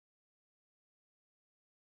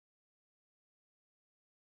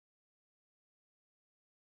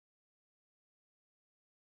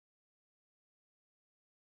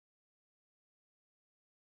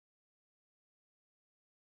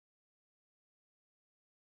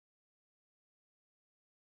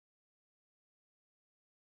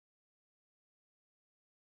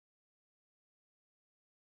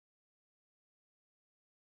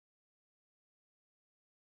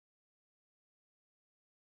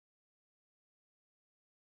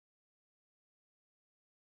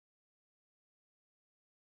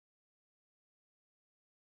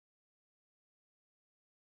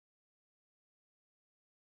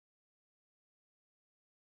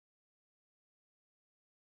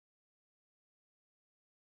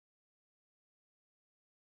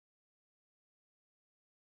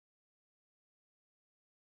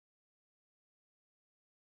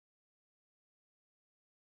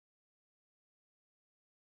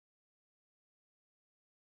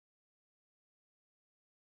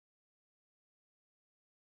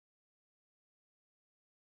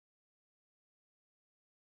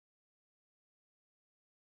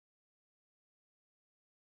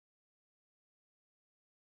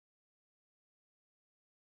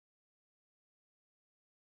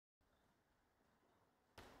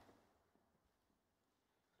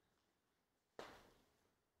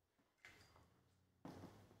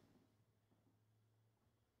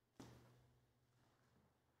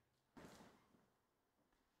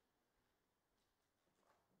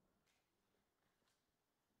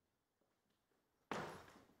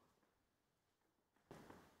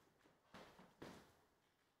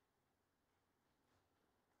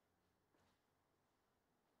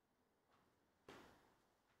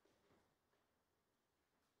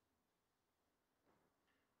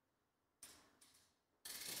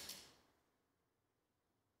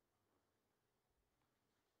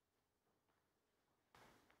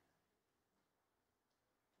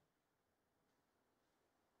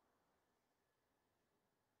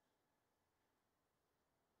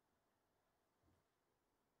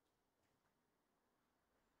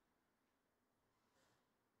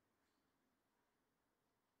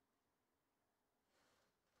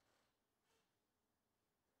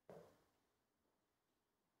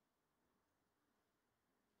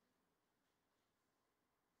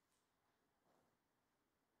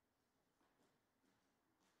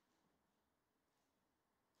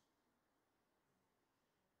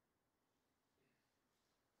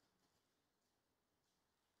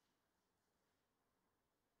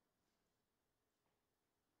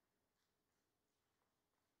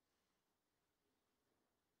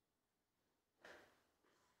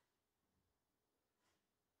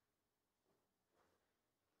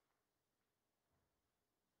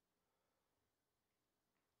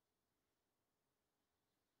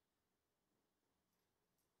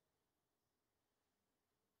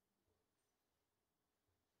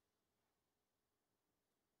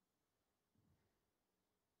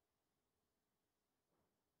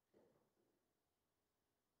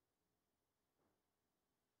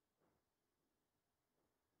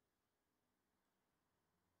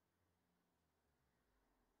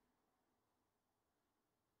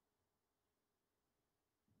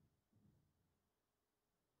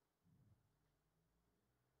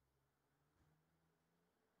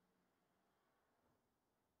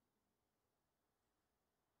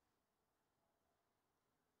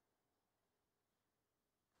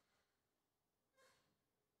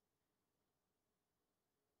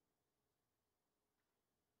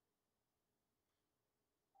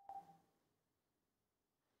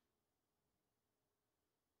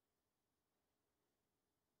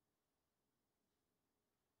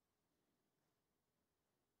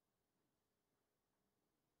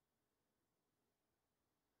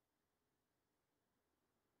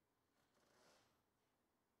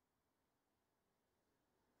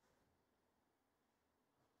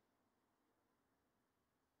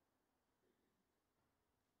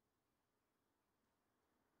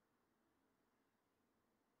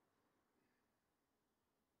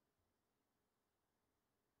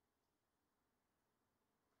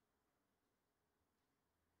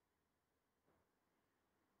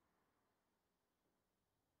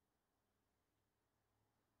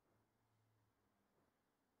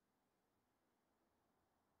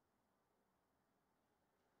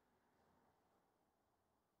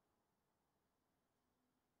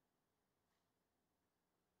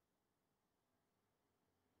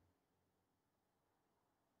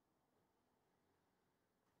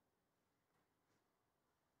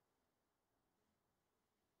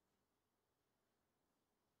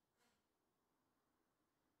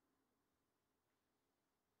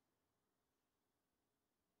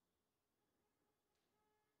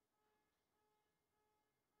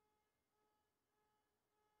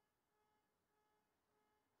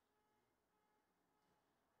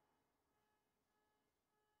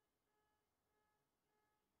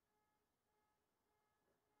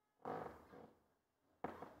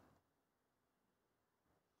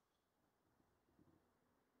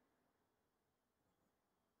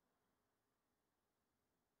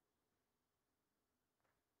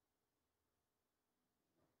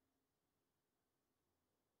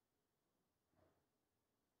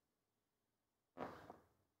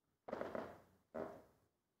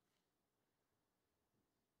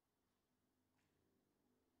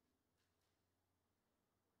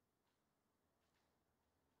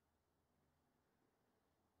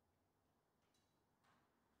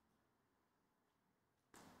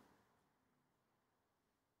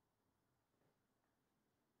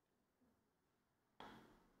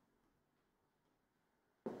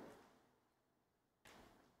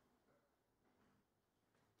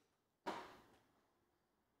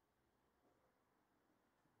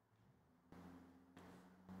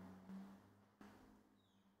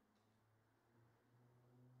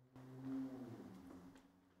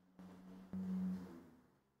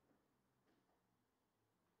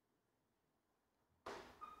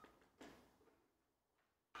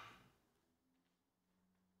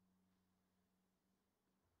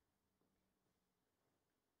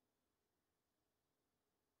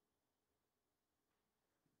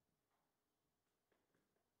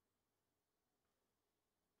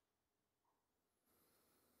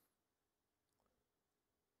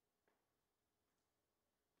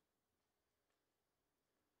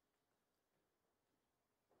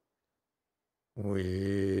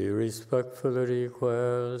We respectfully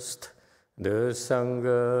request the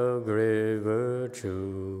Sangha great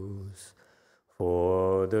virtues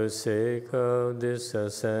for the sake of this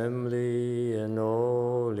assembly and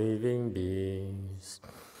all living beings.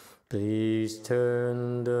 Please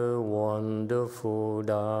turn the wonderful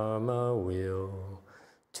Dharma wheel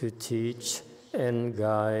to teach and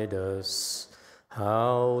guide us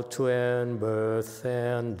how to end birth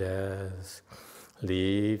and death,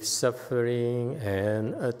 leave suffering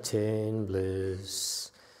and attain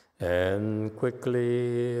bliss, and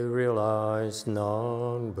quickly realize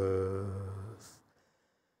non-birth.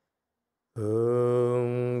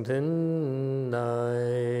 Hướng thính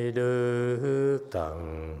đại đức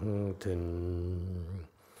tặng thịnh,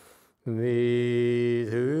 vì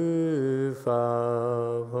thứ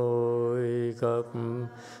pháp hội cấp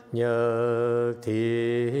nhất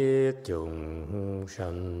thiết chúng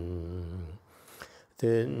sanh.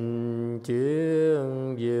 Tịnh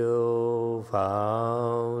chuyên diệu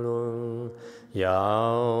pháp luân,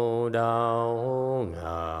 giáo đạo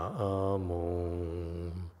ngã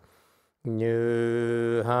mùng.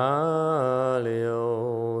 Như há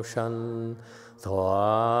liễu sanh,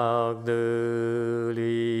 thoát từ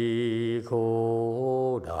ly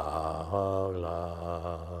khổ đắc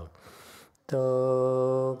lạc,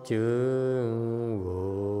 tất chứng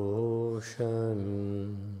vô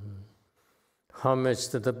sanh. Homage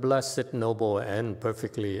to the Blessed, Noble, and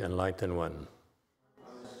Perfectly Enlightened One.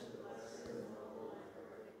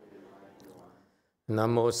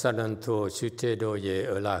 Nam mô Sa Đan Thô Sư Thế Đô Ye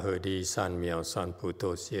Ở La Hờ Đi San Miao San Pu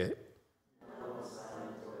Tô Xie.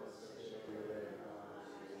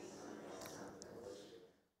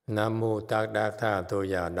 Nam mô Tát Đát Tha Tô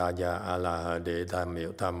Ya Đa Ya A La Hờ Đế Tam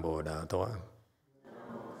Miệu Tam Bồ Đà Thoa.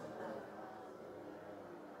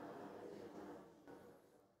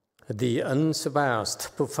 The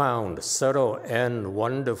unsurpassed, profound, subtle, and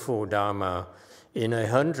wonderful Dharma in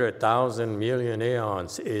 100,000 million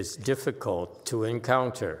aeons is difficult to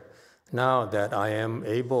encounter. Now that I am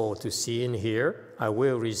able to see and hear, I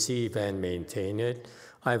will receive and maintain it.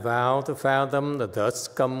 I vow to fathom the thus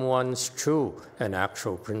come one's true and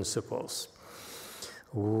actual principles.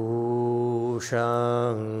 Wu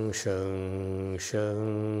shang sheng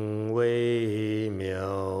sheng wei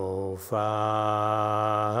miao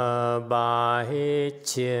fa bai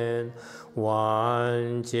qian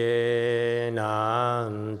wan jie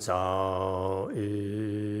nan zao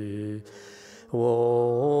yu.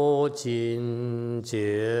 Wo jin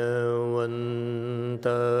jie wen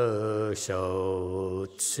de shou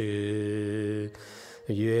ci.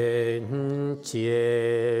 Yuan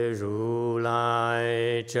jie Ru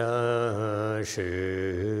Lai zhe shi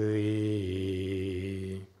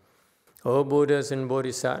yi. O Buddhas and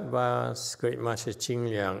Bodhisattvas, Great Master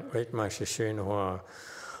Qingliang, Great Master YongHua,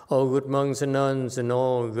 all good monks and nuns, and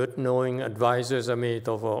all good knowing advisors of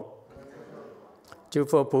Emitofuo, 诸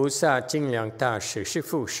佛菩萨、精良大师、师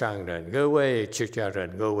父上人、各位出家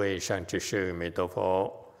人、各位善知识、弥陀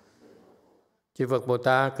佛。Chư Phật Bồ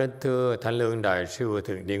Tát kính thưa Thánh Lương Đại sư Hòa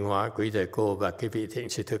Thượng Điên Hóa, quý thầy cô và quý vị thiện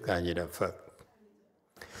sư thức A Di Đà Phật.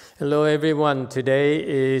 Hello everyone. Today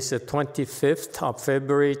is the 25th of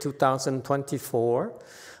February 2024.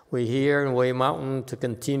 We're here in Way Mountain to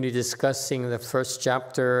continue discussing the first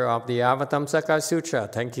chapter of the Avatamsaka Sutra.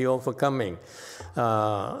 Thank you all for coming.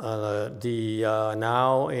 Now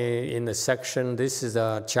in the section, this is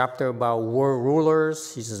a chapter about world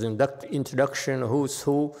rulers. This is an introduction of who's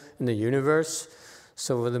who in the universe.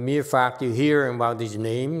 So the mere fact you hear about these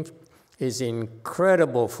names is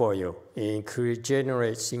incredible for you. It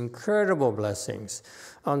generates incredible blessings.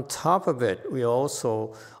 On top of it, we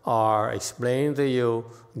also are explaining to you,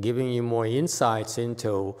 giving you more insights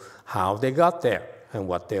into how they got there and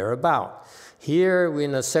what they're about. Here we're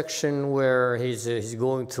in a section where he's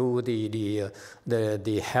going through the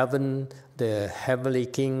heavenly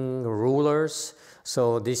king rulers.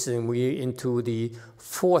 So this is we into the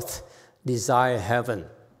fourth desire heaven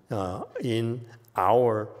in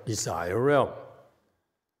our desire realm.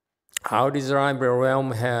 Our desire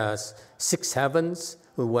realm has 6 heavens.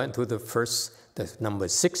 We went through the first, that's number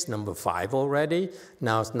 6, number 5 already.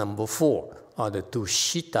 Now it's number 4, or the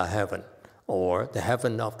Tushita heaven, or the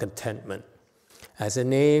heaven of contentment. As the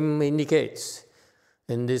name indicates,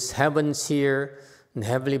 in these heavens here, and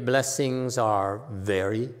heavenly blessings are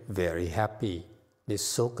very, very happy. They're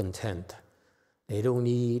so content. They don't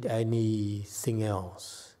need anything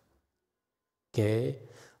else. Okay?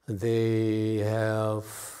 They have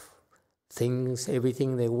things,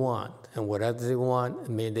 everything they want, and whatever they want, I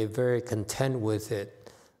mean, they're very content with it.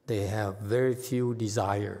 They have very few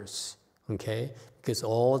desires, okay? Because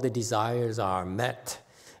all the desires are met,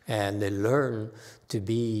 and they learn to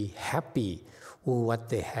be happy with what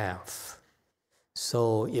they have.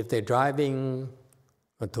 So if they're driving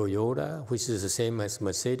a Toyota, which is the same as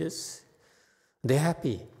Mercedes, they're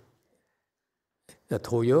happy. The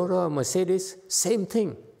Toyota, Mercedes, same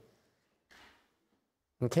thing.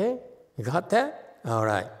 Okay? You got that? All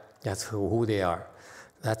right. That's who they are.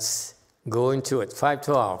 Let's go into it.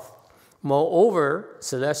 512. Moreover,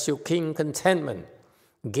 celestial king contentment,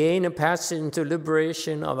 gain a passage to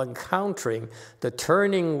liberation of encountering the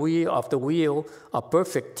turning wheel of the wheel of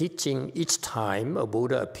perfect teaching each time a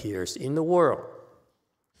Buddha appears in the world.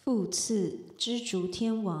 复次，知足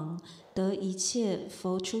天王得一切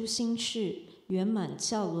佛出心事，圆满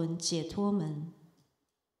教轮解脱门。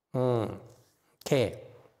Okay.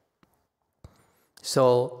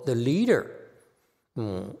 So the leader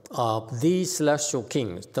of these celestial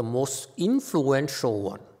kings, the most influential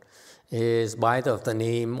one, is by the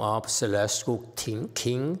name of celestial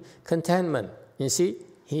king contentment. You see,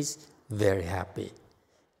 he's very happy.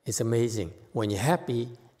 It's amazing. When you're happy,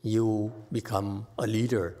 you become a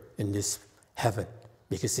leader in this heaven,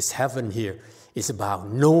 because this heaven here is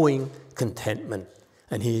about knowing contentment.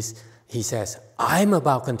 And he says, I'm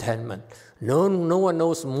about contentment. No one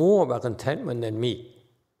knows more about contentment than me.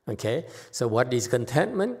 Okay? So what is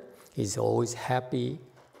contentment? He's always happy,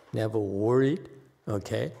 never worried.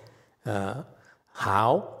 Okay?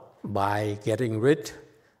 How? By getting rid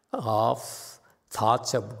of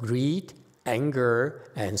thoughts of greed, anger,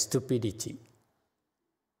 and stupidity.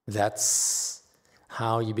 That's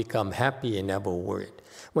how you become happy and never worried.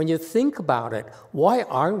 When you think about it, why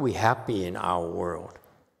aren't we happy in our world?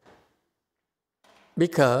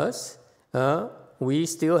 Because we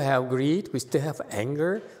still have greed, we still have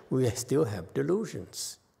anger, we still have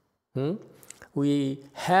delusions. We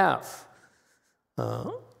have,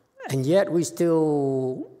 and yet we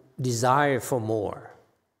still desire for more.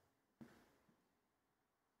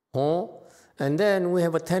 And then we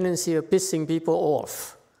have a tendency of pissing people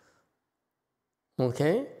off.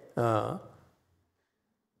 Okay?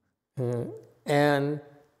 And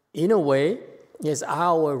in a way, it's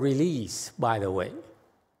our release, by the way.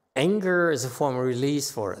 Anger is a form of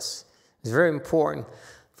release for us. It's very important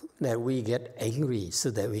that we get angry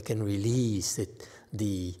so that we can release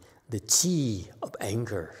the chi of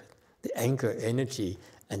anger, the anger energy,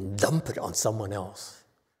 and dump it on someone else.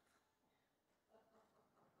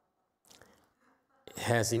 It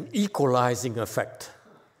has an equalizing effect.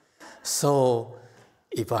 So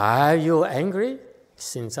if you're angry,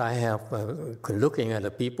 since I have looking at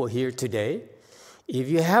the people here today, if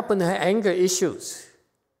you happen to have anger issues,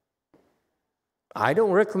 I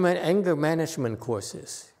don't recommend anger management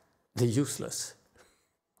courses. They're useless.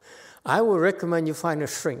 I would recommend you find a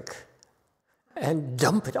shrink and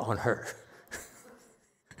dump it on her.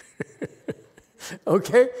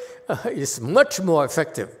 Okay? It's much more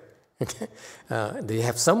effective. Okay? You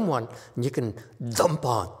have someone you can dump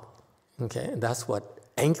on. Okay? And that's what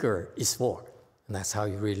anger is for. And that's how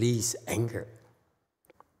you release anger.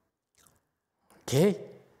 Okay?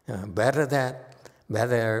 Better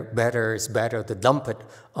to dump it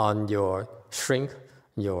on your shrink,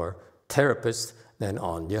 your therapist, than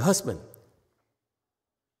on your husband.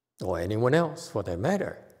 Or anyone else, for that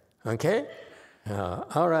matter. Okay?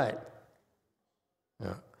 All right.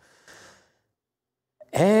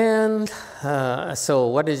 And so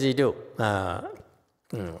what does he do?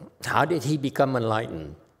 How did he become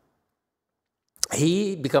enlightened?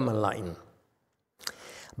 He became enlightened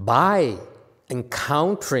by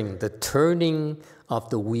encountering the turning of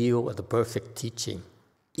the wheel of the perfect teaching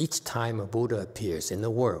each time a Buddha appears in the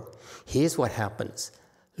world. Here's what happens.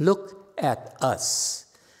 Look at us.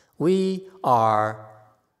 We are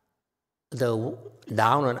the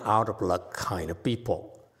down and out of luck kind of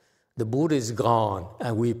people. The Buddha is gone,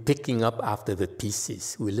 and we're picking up after the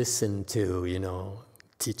pieces. We listen to,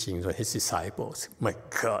 teachings of his disciples. My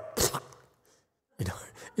God,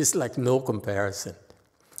 it's like no comparison.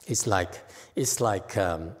 It's like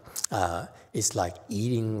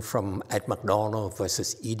eating at McDonald's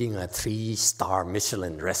versus eating a 3-star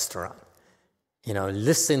Michelin restaurant.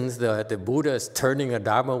 Listen to the Buddha's turning a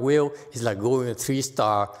Dharma wheel. It's like going to a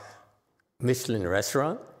 3-star Michelin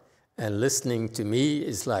restaurant, and listening to me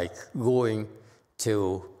is like going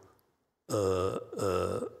to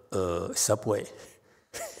Subway.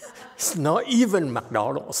 It's not even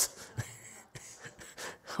McDonald's.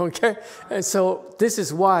 Okay, and so this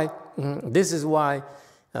is why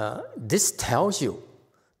this tells you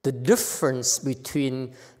the difference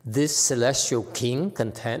between this celestial king,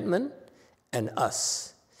 contentment, and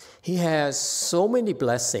us. He has so many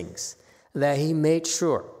blessings that he made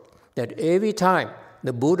sure that every time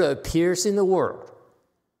the Buddha appears in the world,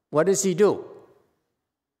 What does he do?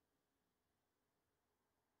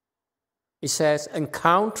 It says,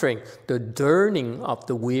 encountering the turning of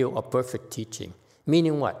the wheel of perfect teaching.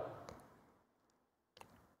 Meaning what?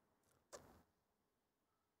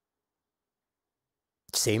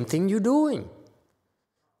 Same thing you're doing.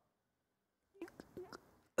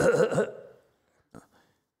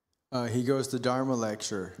 He goes to Dharma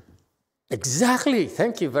lecture. Exactly.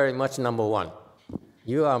 Thank you very much, number one.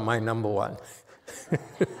 You are my number one.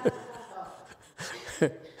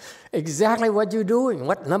 Exactly what you're doing,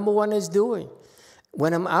 what number one is doing.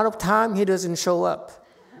 When I'm out of time, he doesn't show up.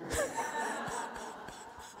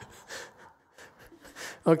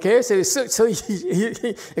 Okay, so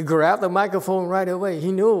he grabbed the microphone right away.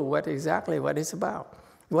 He knew exactly what it's about.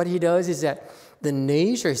 What he does is that the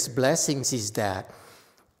nature of his blessings is that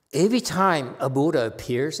every time a Buddha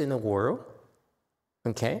appears in the world,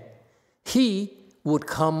 okay, he would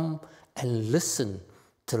come and listen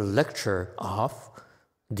to the lecture of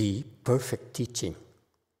the perfect teaching.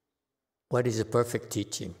 What is a perfect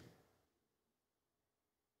teaching?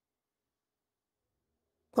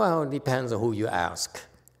 Well, it depends on who you ask.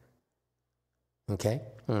 Okay?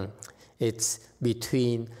 It's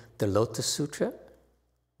between the Lotus Sutra,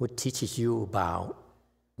 which teaches you about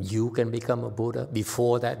you can become a Buddha.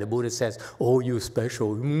 Before that, the Buddha says, oh, you're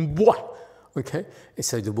special. What? Okay?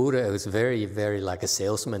 So the Buddha was very, very like a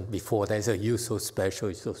salesman before that. So you're so special,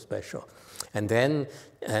 you're so special. And then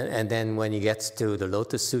when he gets to the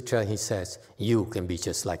Lotus Sutra, he says, you can be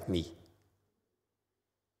just like me.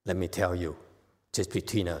 Let me tell you, just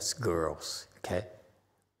between us girls, okay?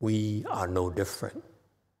 We are no different.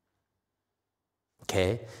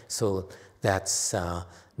 Okay? So that's the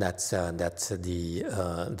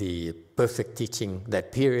perfect teaching,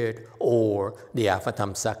 that period, or the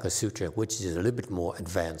Avatamsaka Sutra, which is a little bit more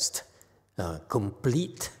advanced,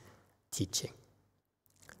 complete teaching.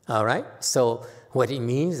 All right? So what it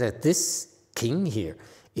means that this king here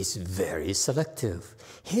is very selective.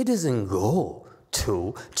 He doesn't go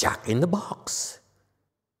to Jack in the Box.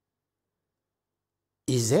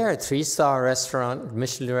 Is there a 3-star restaurant,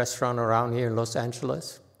 Michelin restaurant around here in Los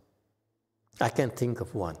Angeles? I can't think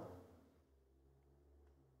of one.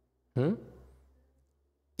 In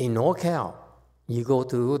NorCal, you go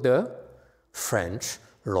to the French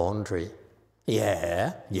Laundry.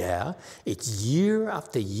 Yeah. It's year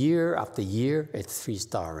after year after year, it's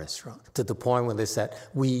 3-star restaurant. To the point where they said,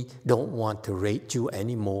 we don't want to rate you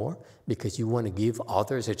anymore because you want to give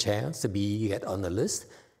others a chance to get on the list.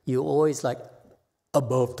 You're always like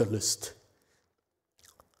above the list.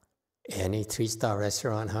 Any 3-star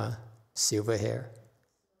restaurant, huh? Silver hair?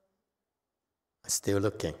 Still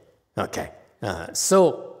looking. Okay.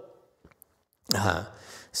 So not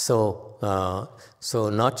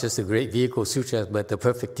just the Great Vehicle Sutra, but the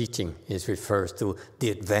perfect teaching refers to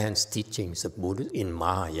the advanced teachings of Buddha in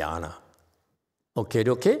Mahayana.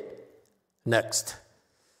 Okay? Next.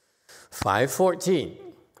 514.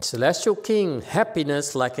 Celestial King,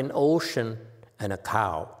 happiness like an ocean and a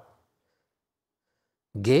cow.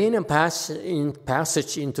 Gain a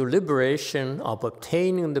passage into liberation of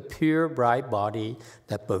obtaining the pure bright body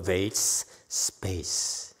that pervades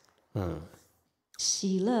space.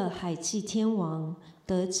 喜乐海寂天王，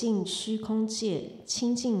得尽虚空界，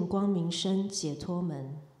清净光明身解脱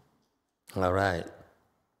门。 All right.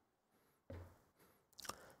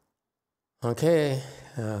 Okay.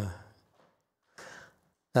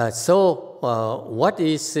 What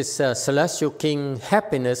is this celestial king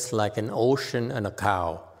happiness like an ocean and a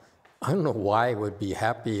cow? I don't know why it would be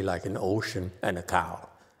happy like an ocean and a cow.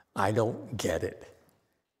 I don't get it.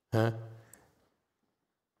 Huh?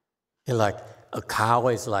 Like a cow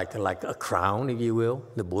is like a crown, if you will.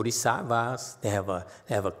 The bodhisattvas, they have a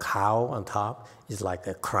cow on top. It's like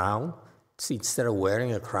a crown. So instead of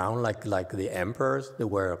wearing a crown like the emperors, they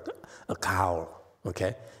wear a cowl.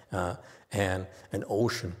 Okay. And an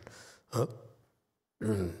ocean.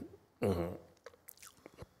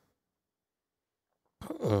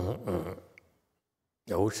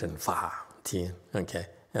 Ocean, Fa, Tien. Okay.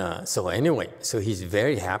 So anyway, so he's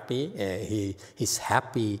very happy. His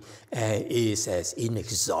happy is as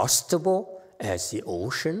inexhaustible as the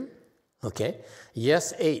ocean. Okay.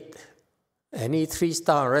 Yes, 8. Any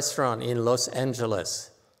 3-star restaurant in Los Angeles?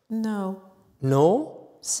 No.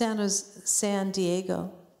 No? San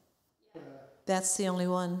Diego. That's the only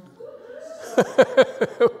one.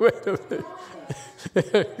 Wait a minute.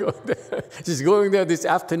 She's going there this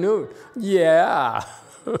afternoon. Yeah.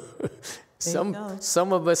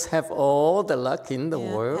 Some of us have all the luck in the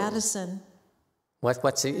world. Addison.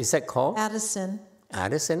 What's it, is that called? Addison.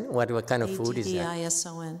 Addison? What kind of food is that?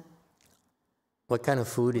 Addison. What kind of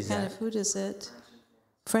food is that? What kind of food is it?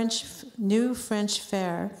 New French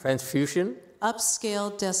Fair. French fusion?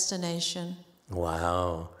 Upscale destination.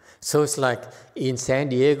 Wow. So it's like in San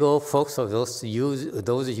Diego, folks, or those of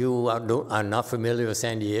you who are not familiar with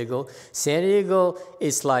San Diego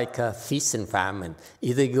is like a feast and famine.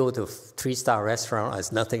 Either you go to a 3-star restaurant or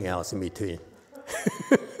there's nothing else in between.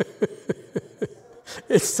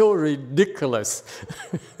 It's so ridiculous.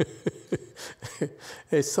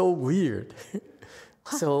 It's so weird.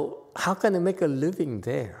 So how can I make a living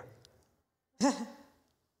there?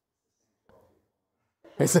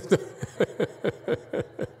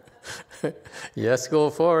 Yes, go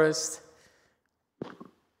Forrest.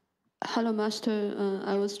 Hello, Master.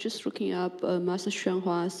 I was just looking up Master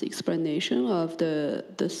YongHua's explanation of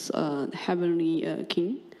this heavenly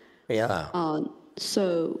king. Yeah.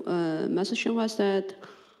 So Master YongHua said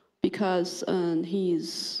because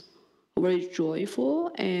he's very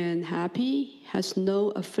joyful and happy, has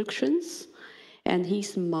no afflictions, and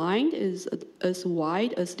his mind is as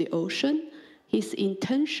wide as the ocean. His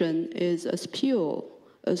intention is as pure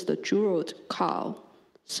as the jeweled cow.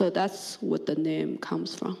 So that's what the name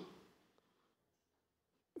comes from.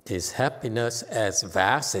 His happiness as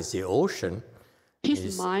vast as the ocean.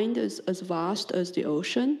 His mind is as vast as the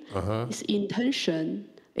ocean. His intention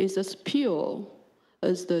is as pure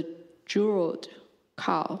as the jeweled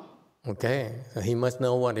cow. Okay, so he must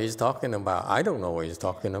know what he's talking about. I don't know what he's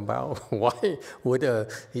talking about. Why would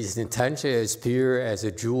his intention is pure as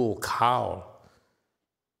a jeweled cow?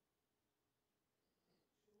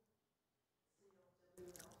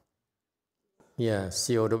 Yeah,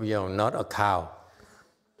 C-O-W, not a cow,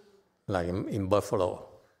 like in Buffalo.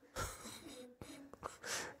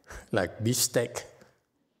 Like beefsteak.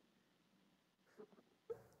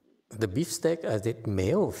 The beefsteak, is it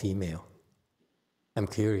male or female? I'm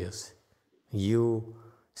curious. You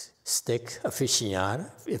steak aficionados,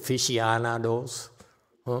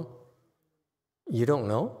 huh? You don't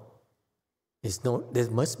know? There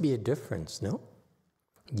must be a difference, no?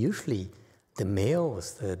 Usually, the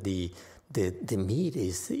males, the meat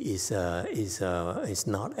is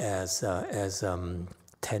not as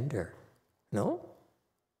tender, no?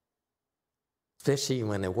 Especially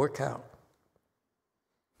when they work out.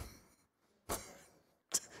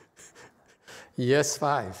 Yes,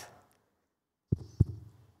 5.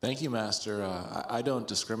 Thank you, Master. I don't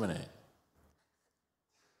discriminate.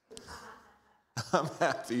 I'm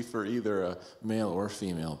happy for either a male or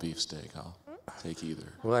female beefsteak. I'll take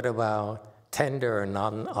either. What about tender or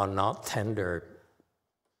not tender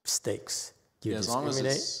steaks? Do you as discriminate? long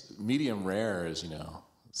as it's medium rare, it's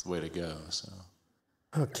the way to go. So.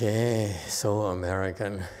 Okay, so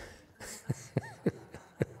American.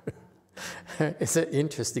 It's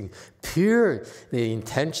interesting. Pure, the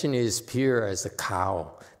intention is pure as a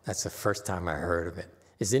cow. That's the first time I heard of it.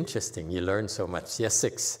 It's interesting. You learn so much. Yes,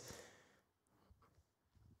 6.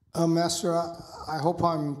 Master, I hope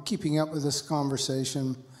I'm keeping up with this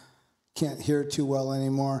conversation. Can't hear too well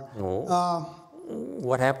anymore.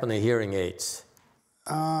 What happened to hearing aids?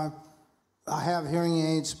 I have hearing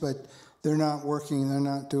aids, but they're not working. They're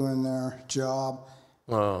not doing their job.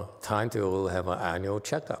 Well, time to have an annual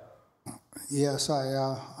checkup. Yes,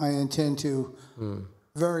 I intend to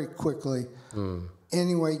very quickly.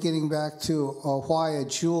 Anyway, getting back to why a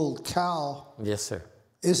jeweled cow. Yes, sir.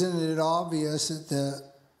 Isn't it obvious that the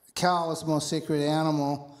cow is the most sacred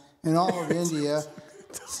animal in all of India?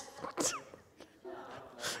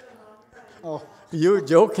 Oh, you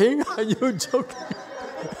joking? Are you joking?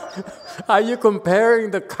 Are you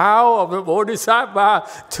comparing the cow of the Bodhisattva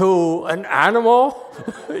to an animal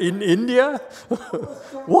in India?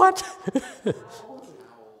 What?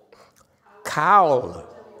 Cow.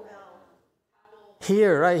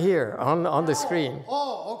 Here, right here, on the screen.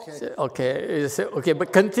 Oh, okay. Okay,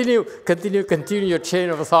 but continue your chain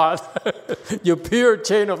of thought, your pure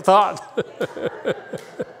chain of thought.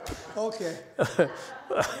 Okay.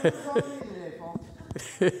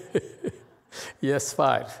 Yes,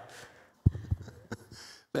 5.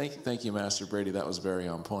 Thank you, Master Brady. That was very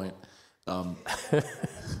on point.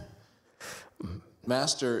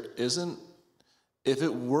 Master, if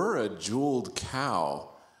it were a jeweled cow,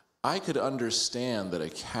 I could understand that a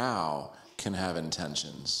cow can have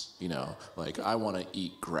intentions. Like I want to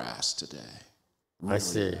eat grass today. Really I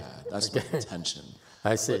see. Bad. That's my intention.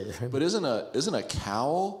 I see. But isn't a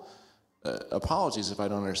cow? Apologies if I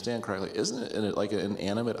don't understand correctly. Isn't it like an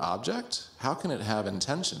inanimate object? How can it have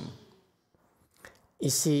intention? You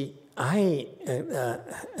see, I'm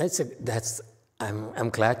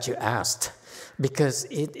glad you asked, because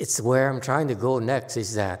it's where I'm trying to go next.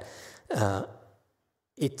 Is that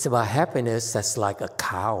it's about happiness that's like a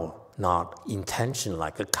cow, not intention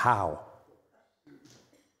like a cow.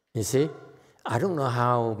 You see? I don't know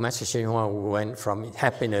how Master YongHua went from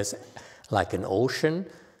happiness like an ocean,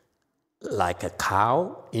 like a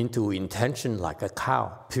cow, into intention like a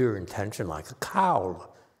cow, pure intention like a cow.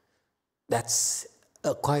 That's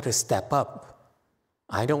quite a step up.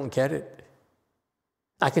 I don't get it.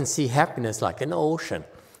 I can see happiness like an ocean.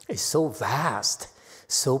 It's so vast,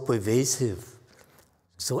 so pervasive,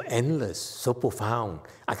 so endless, so profound.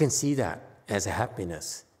 I can see that as a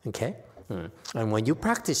happiness, okay? And when you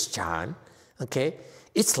practice Chan, okay,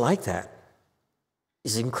 it's like that.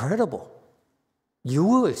 It's incredible. You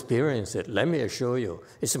will experience it, let me assure you.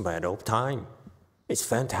 It's a matter of time. It's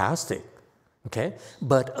fantastic, okay?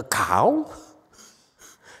 But a cow?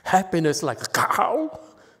 Happiness like a cow?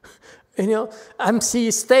 You know, I'm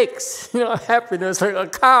seeing steaks, you know, happiness like a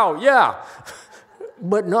cow, yeah.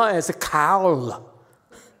 But not as a cow.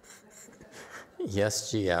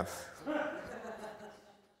 Yes, GF.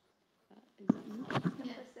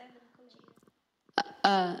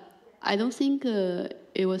 I don't think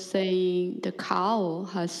it was saying the cow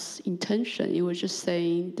has intention. It was just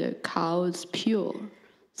saying the cow is pure,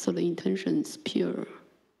 so the intention is pure.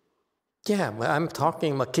 Yeah, but I'm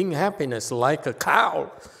talking about king happiness like a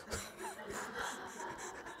cow.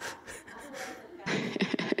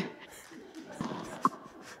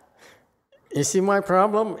 You see my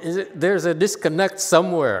problem? There's a disconnect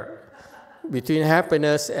somewhere between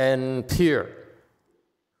happiness and pure.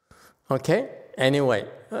 Okay? Anyway,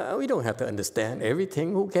 we don't have to understand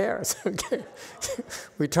everything. Who cares? Okay?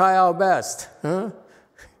 We try our best. Huh?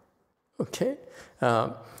 Okay?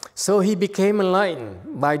 So he became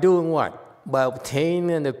enlightened by doing what? By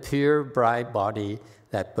obtaining the pure, bright body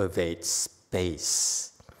that pervades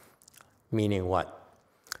space. Meaning what?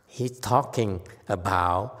 He's talking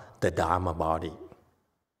about the Dharma body.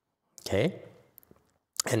 Okay?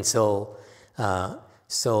 And so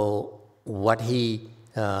what he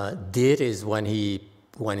did is when he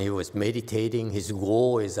was meditating, his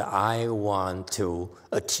goal is I want to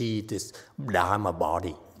achieve this Dharma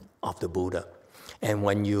body of the Buddha. And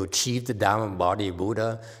when you achieve the Dharma body of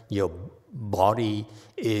Buddha, your body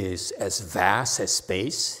is as vast as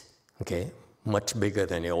space, okay, much bigger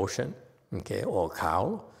than the ocean, okay, or a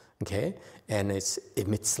cow, okay, and it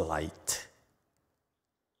emits light.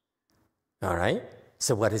 All right?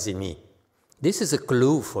 So what does it mean? This is a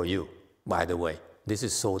clue for you, by the way. This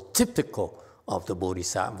is so typical of the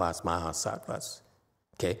Bodhisattvas, Mahasattvas.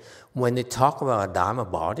 Okay? When they talk about a Dharma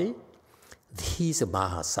body, he's a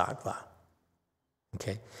Mahasattva.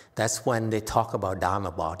 Okay? That's when they talk about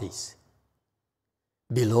Dharma bodies.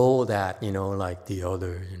 Below that, you know, like the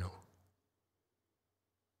other, you know,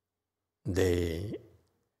 they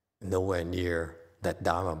nowhere near that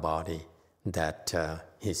Dharma body that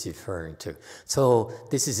he's referring to. So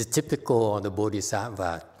this is a typical of the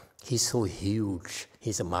Bodhisattva. He's so huge.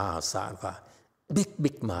 He's a Mahasattva,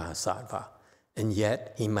 big Mahasattva. And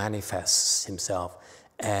yet he manifests himself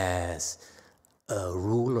as a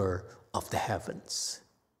ruler of the heavens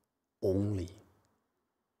only.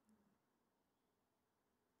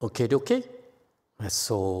 Okay? That's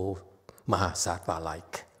so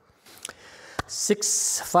Mahasattva-like.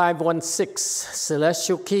 6516,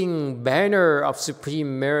 Celestial King, banner of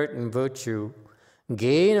supreme merit and virtue,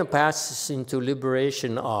 gain a passage into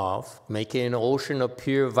liberation of, making an ocean of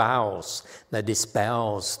pure vows that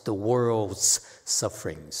dispels the world's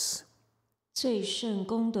sufferings. 最胜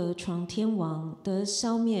功德床天王，得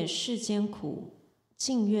消灭世间苦，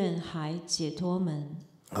净愿海解脱门。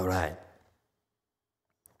 All right.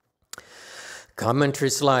 Commentary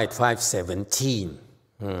slide 517.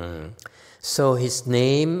 So his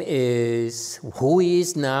name is, who he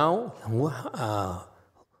is now?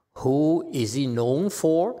 Who is he known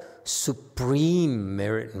for? Supreme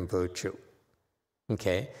merit and virtue.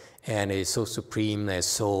 Okay? And it's so supreme, it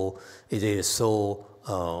is so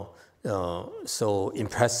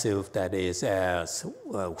impressive that it is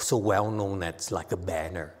so well known as like a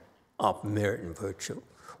banner of merit and virtue.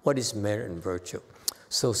 What is merit and virtue?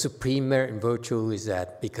 So supreme merit and virtue is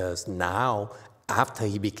that because now, after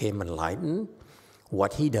he became enlightened,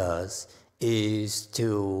 what he does is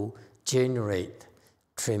to generate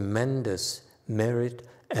tremendous merit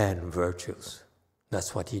and virtues.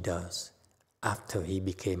 That's what he does after he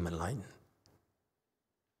became enlightened.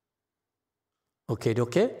 Okay?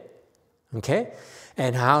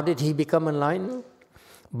 And how did he become enlightened?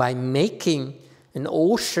 By making an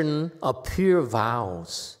ocean of pure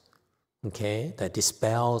vows, okay, that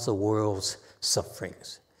dispels the world's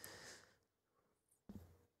sufferings.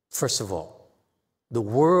 First of all, the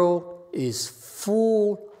world is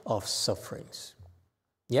full of sufferings.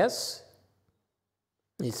 Yes?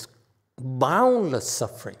 It's boundless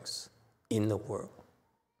sufferings in the world.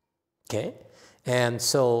 Okay, and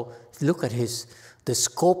so look at the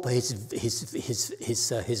scope of his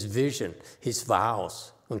vision, his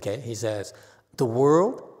vows. Okay, he says, the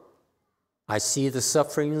world, I see the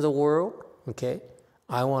suffering in the world. Okay,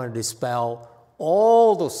 I want to dispel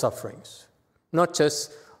all those sufferings, not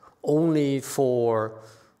just only for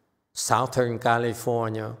Southern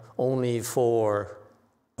California, only for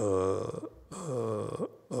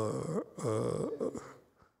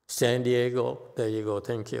San Diego. There you go,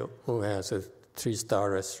 thank you. Who has a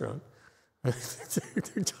 3-star restaurant?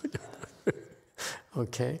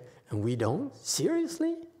 Okay, and we don't?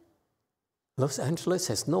 Seriously? Los Angeles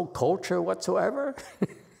has no culture whatsoever?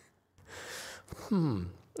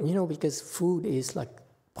 Because food is like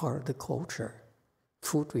part of the culture.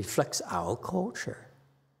 Food reflects our culture.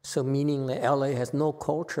 So meaning that LA has no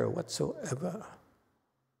culture whatsoever.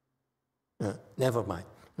 Never mind.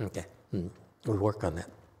 Okay, we'll work on that.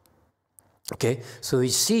 Okay, so he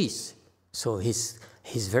sees. So he's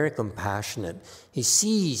very compassionate. He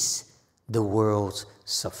sees the world's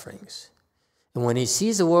sufferings. And when he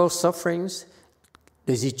sees the world's sufferings,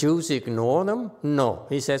 does he choose to ignore them? No.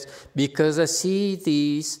 He says, because I see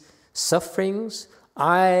these sufferings,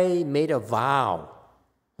 I made a vow.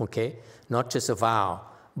 Okay? Not just a vow,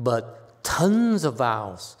 but tons of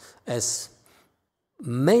vows, as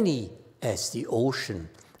many as the ocean,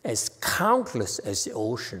 as countless as the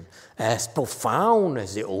ocean, as profound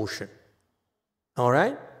as the ocean. All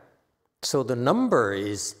right? So the number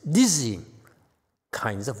is dizzying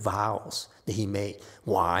kinds of vows that he made.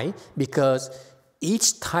 Why? Because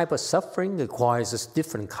each type of suffering requires a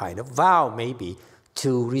different kind of vow, maybe,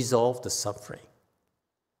 to resolve the suffering.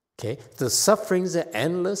 Okay? The sufferings are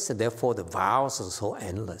endless, and therefore the vows are so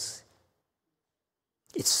endless.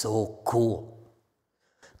 It's so cool.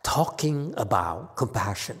 Talking about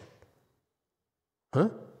compassion. Huh?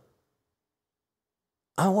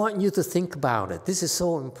 I want you to think about it. This is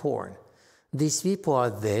so important. These people are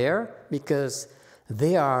there because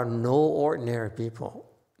they are no ordinary people.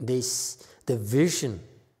 The vision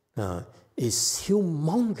is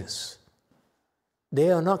humongous.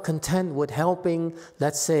 They are not content with helping,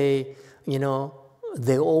 let's say,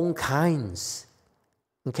 their own kinds.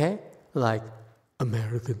 Okay? Like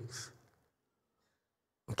Americans.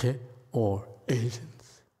 Okay? Or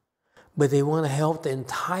Asians. But they want to help the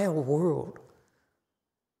entire world.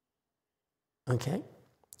 Okay?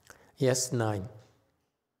 Yes, 9.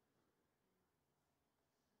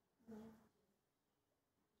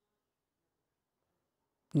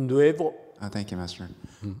 Nuevo. Thank you, Master.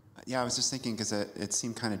 Yeah, I was just thinking because it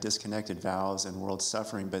seemed kind of disconnected, vows and world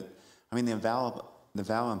suffering, but I mean the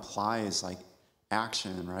vow implies like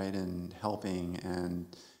action, right, and helping and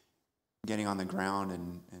getting on the ground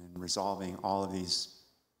and resolving all of these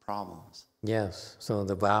problems. Yes, so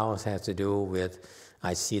the vows have to do with,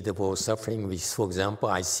 I see the world suffering. For example,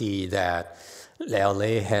 I see that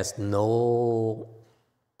LA has no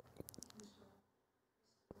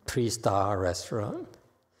 3-star restaurant.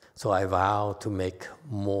 So I vow to make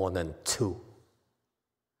more than 2.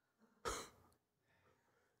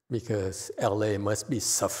 Because LA must be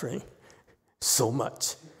suffering so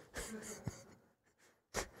much.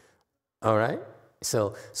 All right?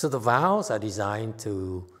 So the vows are designed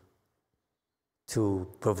to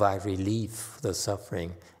provide relief for the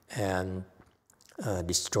suffering and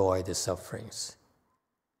destroy the sufferings.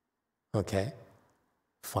 Okay?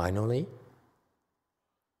 Finally,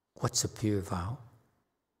 what's a pure vow?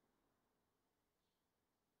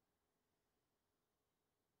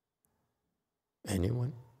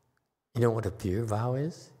 Anyone? You know what a pure vow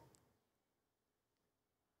is?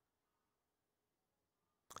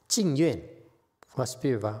 净愿. What's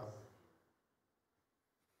pure vow?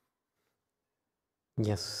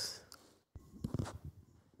 Yes.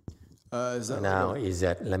 Is that now, is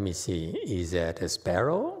that, let me see, is that a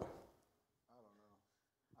sparrow? I don't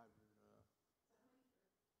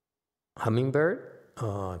know. Hummingbird?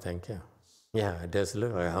 Oh, thank you. Yeah, it does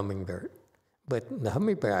look like a hummingbird. But the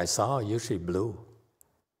hummingbird I saw usually blue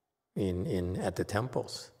at the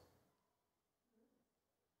temples.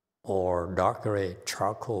 Or dark gray,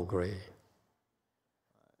 charcoal gray.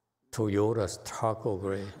 Toyota's charcoal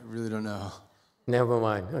gray. I really don't know. Never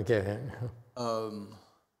mind. Okay.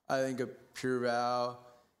 I think a pure vow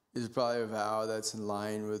is probably a vow that's in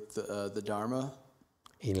line with the Dharma.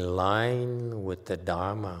 In line with the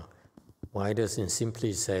Dharma. Why doesn't it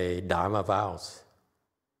simply say Dharma vows?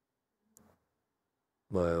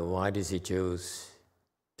 Well, why does he choose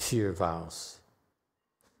pure vows?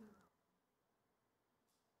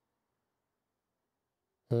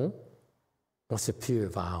 What's a pure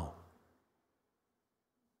vow?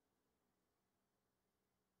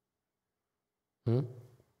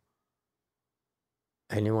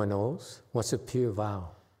 Anyone knows? What's a pure vow?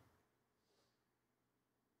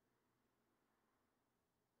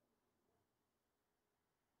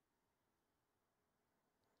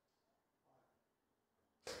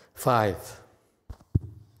 Five.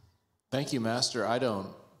 Thank you, Master. I don't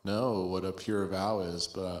know what a pure vow is,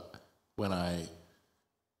 but when I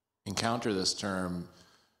encounter this term,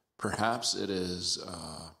 perhaps it is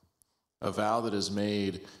a vow that is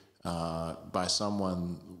made by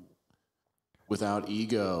someone without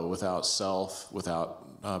ego, without self,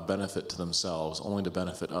 without benefit to themselves, only to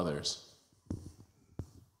benefit others.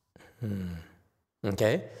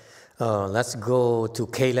 Okay. Let's go to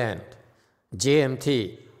K-Land.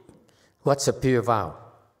 JMT. What's a pure vow?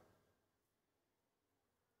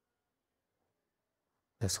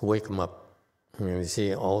 Let's wake them up. You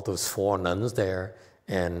see all those 4 nuns there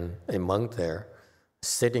and a monk there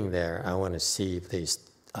sitting there. I want to see if they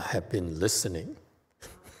have been listening.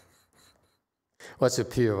 What's a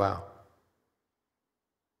pure vow?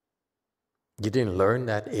 You didn't learn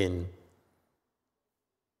that in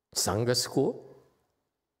Sangha school?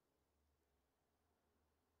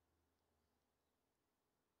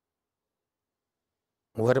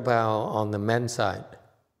 What about on the men's side?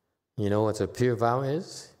 You know what a pure vow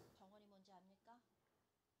is?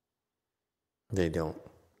 They don't.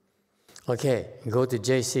 Okay, go to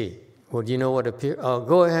JC. Well, do you know what a pure... Oh,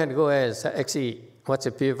 go ahead, XE. What's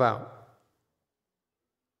a pure vow?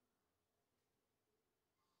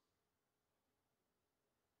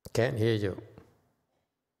 Can't hear you.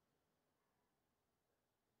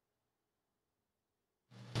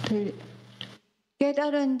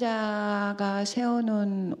 깨달은 자가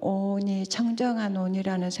세워놓은 온이 청정한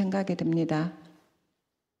온이라는 생각이 듭니다.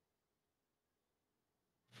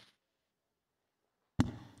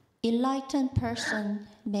 Enlightened person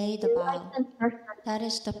made a vow. That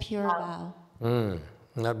is the pure vow.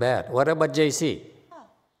 Not bad. What about JC?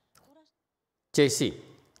 JC.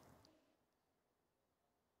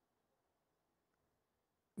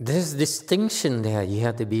 There's distinction there you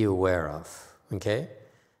have to be aware of, okay?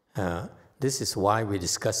 This is why we're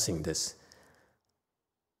discussing this.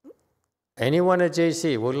 Anyone at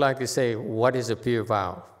JC would like to say, what is a pure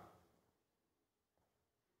vow?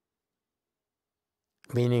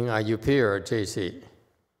 Meaning, are you pure at JC?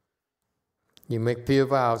 You make pure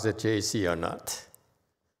vows at JC or not?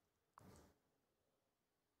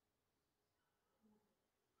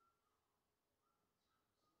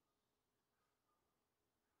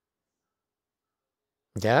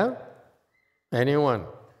 Yeah? Anyone?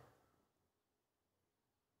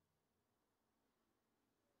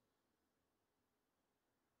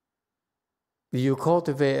 You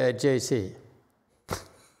cultivate at JC.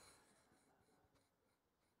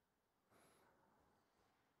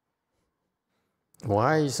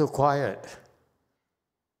 Why are you so quiet?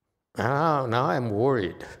 Now I'm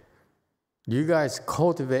worried. You guys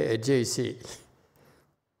cultivate at JC.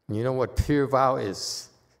 You know what pure vow is?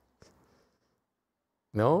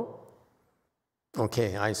 No?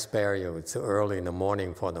 Okay, I spare you. It's early in the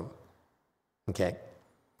morning for them. Okay.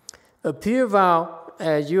 A pure vow,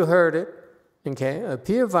 as you heard it, okay, a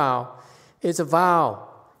pure vow is a vow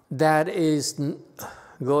that is...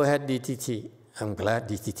 Go ahead, DTT. I'm glad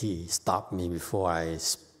DTT stopped me before I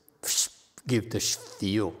give the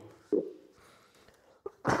spiel.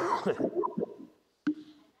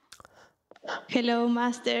 Hello,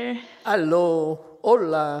 Master. Hello.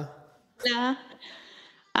 Hola. Hola.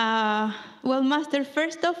 Well, Master,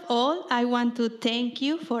 first of all, I want to thank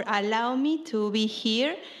you for allowing me to be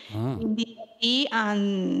here in DTT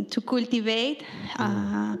and to cultivate.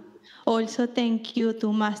 Also, thank you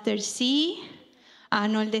to Master C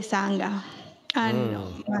and all the Sangha. And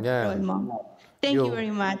Master Olmo. Thank you very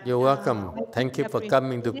much. You're welcome. Thank you for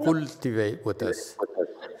coming to cultivate with us.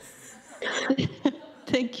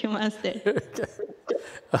 Thank you, Master.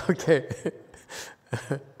 Okay.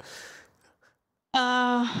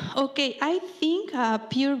 Okay, I think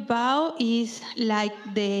pure vow is like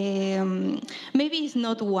the, maybe it's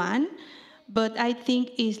not one, but I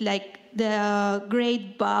think it's like the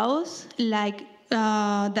great vows like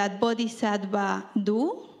that Bodhisattva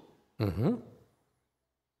do.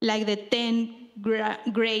 Like the 10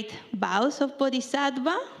 great vows of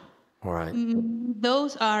Bodhisattva. All right.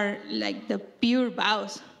 Those are like the pure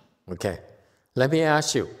vows. Okay. Let me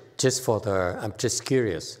ask you, just for the, I'm just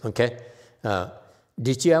curious, okay?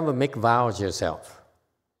 Did you ever make vows yourself?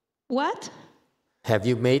 What? Have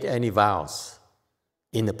you made any vows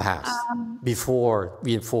in the past?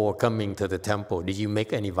 Before coming to the temple, did you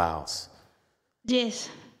make any vows? Yes.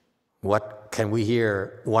 What, can we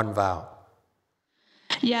hear one vow?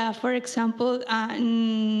 Yeah, for example,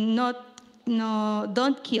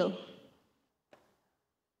 don't kill.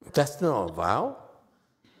 That's not a vow.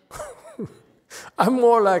 I'm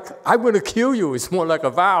more like, I'm going to kill you. It's more like a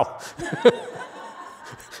vow.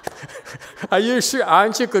 Are you sure?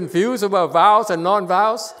 Aren't you confused about vows and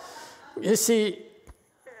non-vows? You see,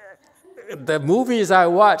 the movies I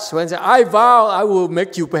watch, when they say, I vow I will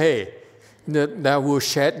make you pay, that will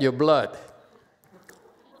shed your blood.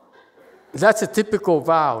 That's a typical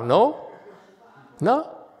vow, no?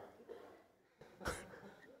 No?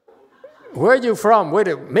 Where are you from? Wait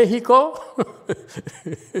a minute, Mexico?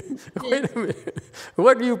 Wait a minute.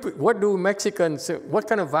 What do Mexicans, what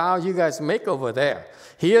kind of vow you guys make over there?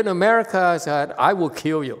 Here in America, I said, I will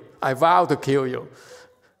kill you. I vow to kill you.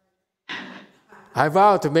 I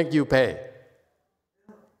vow to make you pay.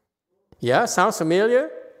 Yeah, sounds familiar?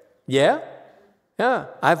 Yeah? Yeah,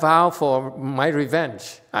 I vow for my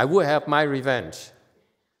revenge. I will have my revenge.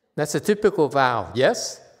 That's a typical vow,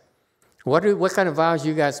 yes? What kind of vows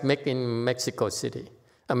you guys make in Mexico City?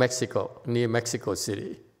 Mexico, near Mexico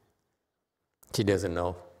City. She doesn't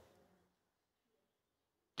know.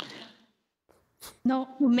 No,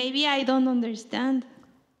 maybe I don't understand.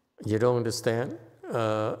 You don't understand?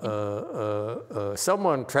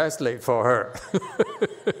 Someone translate for her.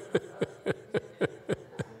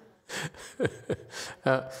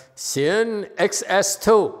 Xin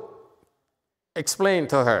XS2. Explain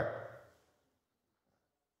to her.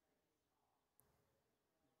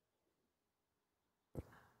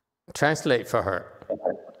 Translate for her.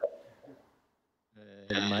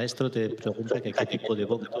 El maestro te pregunta que qué tipo de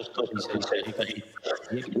votos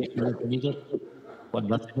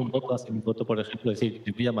cuando hacen un voto, por ejemplo, decir,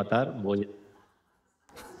 te voy a matar,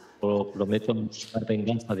 o prometo buscar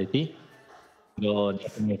venganza de ti, pero no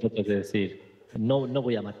hacen votos de decir, no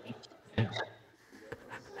voy a matar.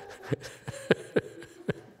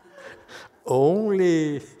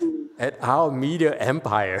 Only at our media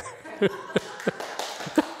empire.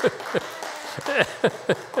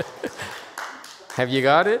 Have you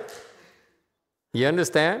got it? You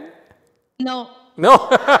understand? No. No?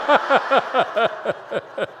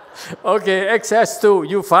 Okay, XS2,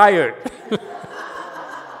 you fired.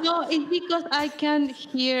 No, it's because I can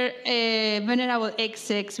hear Venerable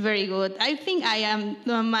XX very good. I think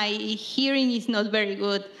my hearing is not very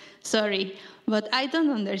good, sorry. But I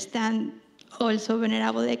don't understand also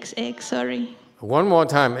Venerable XX, sorry. One more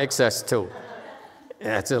time, XS2.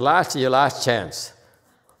 It's your last chance.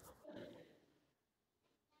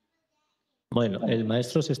 Bueno, el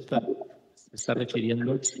maestro se está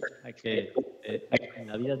refiriendo a que en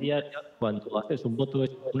la vida diaria, cuando haces un voto,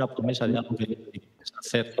 es una promesa de algo que quieres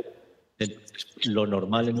hacer. Entonces, lo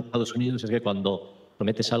normal en Estados Unidos es que cuando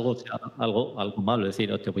prometes algo, sea algo malo, es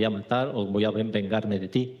decir, o te voy a matar o voy a vengarme de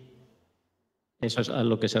ti. Eso es a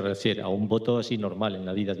lo que se refiere, a un voto así normal en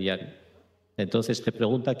la vida diaria. Entonces te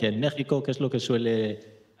pregunta que en México, ¿qué es lo que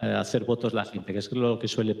suele hacer votos la gente? ¿Qué es lo que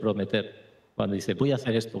suele prometer? Cuando dice, voy a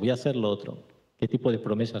hacer esto, voy a hacer lo otro. ¿Qué tipo de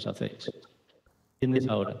promesas hacéis? ¿Entiendes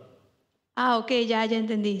ahora? Ok, ya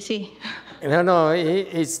entendí, sí. No,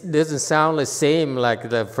 it doesn't sound the same like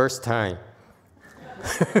the first time.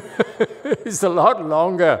 It's a lot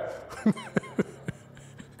longer.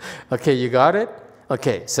 Okay, you got it?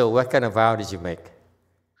 Okay, so what kind of vow did you make?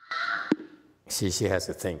 She has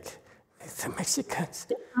to think. The Mexicans.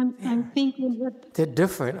 I'm thinking that they're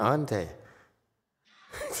different, aren't they?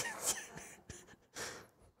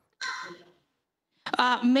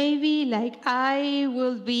 Maybe like I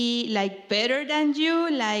will be like better than you,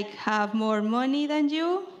 like have more money than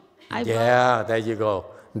you. Yeah, there you go.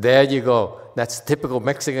 There you go. That's typical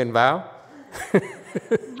Mexican vow.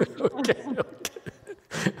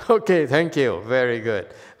 Okay, thank you. Very good.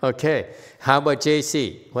 Okay, how about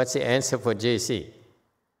JC? What's the answer for JC?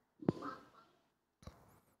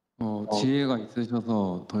 지혜가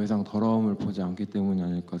있으셔서 더 이상 더러움을 보지 않기 때문이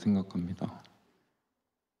아닐까 생각합니다.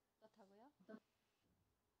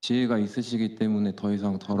 지혜가 있으시기 때문에 더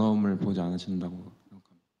이상 더러움을 보지 않으신다고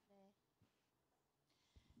생각합니다.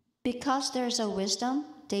 Because there's a wisdom,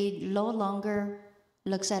 they no longer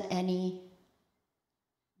looks at any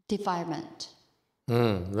defilement.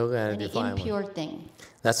 Look at any defilement. Impure thing.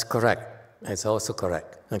 That's correct. That's also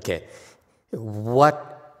correct. Okay. What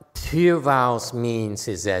pure vows means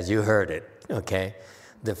is that you heard it. Okay.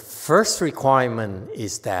 The first requirement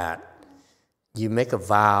is that you make a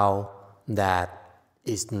vow that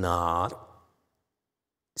is not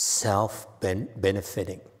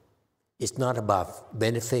self-benefiting. It's not about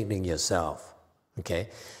benefiting yourself, okay?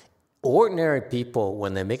 Ordinary people,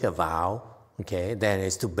 when they make a vow, okay, then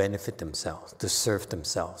it's to benefit themselves, to serve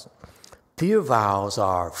themselves. Pure vows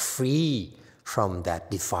are free from that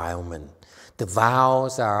defilement. The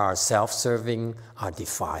vows that are self-serving are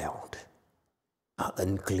defiled. are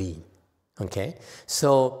unclean. Okay?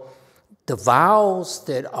 So the vows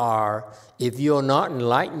that are, if you're not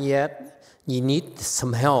enlightened yet, you need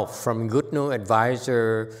some help from a good no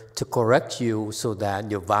advisor to correct you so that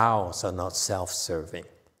your vows are not self-serving.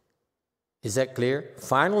 Is that clear?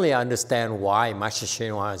 Finally, I understand why Master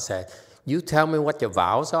Shenhua said, you tell me what your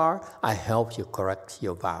vows are, I help you correct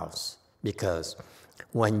your vows. Because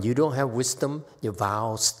when you don't have wisdom, your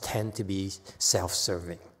vows tend to be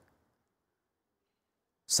self-serving.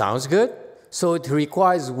 Sounds good? So it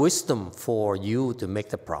requires wisdom for you to make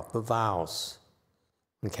the proper vows.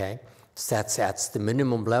 Okay? So that's the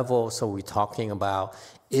minimum level. So we're talking about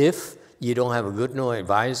if you don't have a good no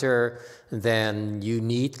advisor, then you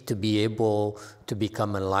need to be able to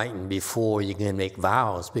become enlightened before you can make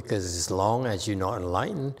vows. Because as long as you're not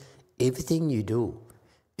enlightened, everything you do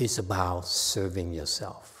is about serving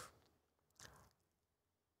yourself.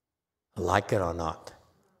 Like it or not.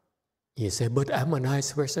 You say, but I'm a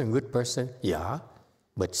nice person, a good person. Yeah,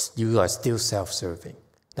 but you are still self-serving.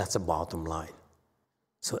 That's the bottom line.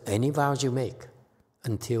 So any vows you make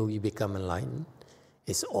until you become enlightened,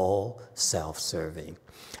 it's all self-serving.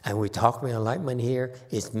 And we're talking about enlightenment here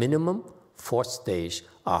is minimum 4th stage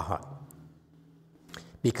arhat.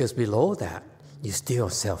 Because below that, you're still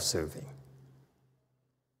self-serving.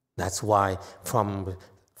 That's why from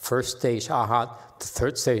 1st stage arhat to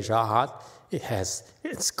 3rd stage arhat,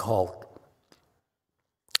 it's called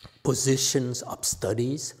positions of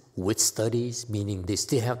studies, with studies, meaning they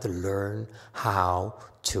still have to learn how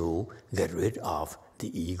to get rid of the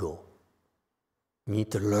ego. You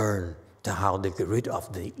need to learn how to get rid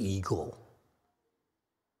of the ego.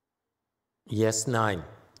 Yes, 9.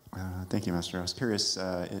 Thank you, Master. I was curious,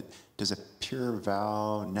 does a pure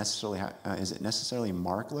vow necessarily, is it necessarily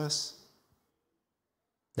markless?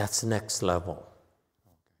 That's the next level.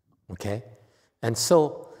 Okay? And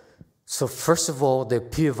so first of all, the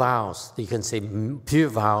pure vows, you can say pure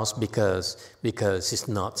vows because it's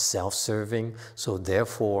not self-serving. So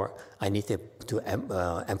therefore, I need to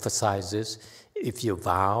emphasize this. If your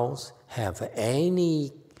vows have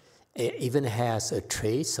even has a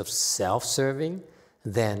trace of self-serving,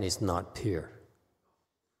 then it's not pure.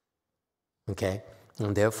 Okay?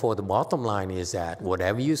 And therefore, the bottom line is that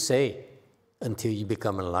whatever you say until you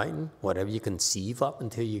become enlightened, whatever you conceive of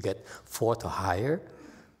until you get 4th or higher,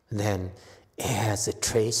 then it has a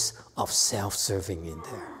trace of self-serving in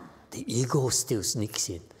there. The ego still sneaks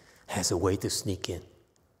in, has a way to sneak in.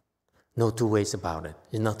 No two ways about it.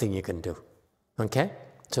 There's nothing you can do. Okay?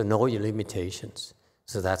 So know your limitations.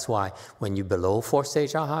 So that's why when you're below 4th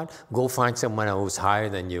stage arhat, go find someone who's higher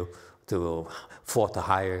than you to 4th or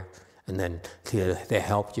higher, and then they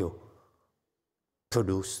help you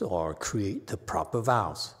produce or create the proper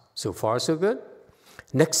vows. So far, so good?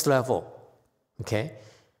 Next level. Okay?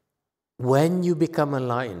 When you become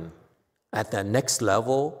enlightened, at the next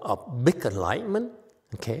level of big enlightenment,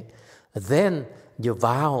 okay, then your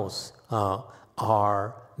vows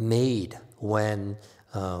are made when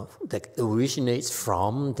that originates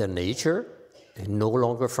from the nature, no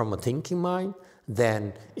longer from a thinking mind,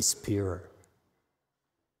 then it's pure.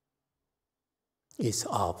 It's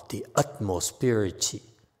of the utmost purity.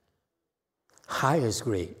 Highest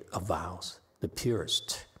grade of vows, the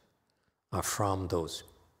purest, are from those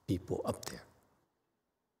people up there.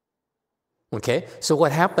 Okay, so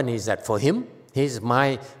what happened is that for him, here's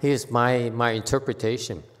my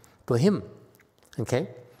interpretation. For him, okay,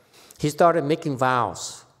 he started making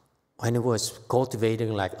vows when he was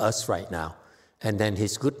cultivating like us right now. And then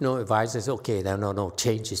his good no advisor says, okay, no,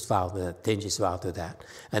 change his vow to that.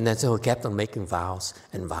 And then so he kept on making vows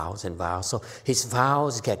and vows and vows. So his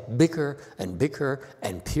vows get bigger and bigger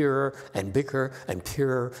and purer and bigger and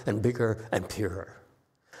purer and bigger and purer.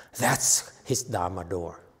 That's his Dharma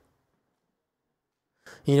door.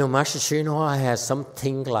 You know, Master Shenhua has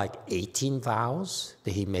something like 18 vows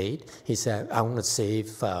that he made. He said, I'm going to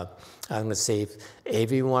save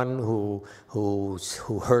everyone who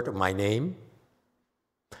heard my name.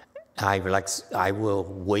 I will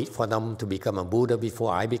wait for them to become a Buddha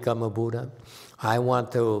before I become a Buddha. I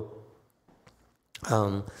want to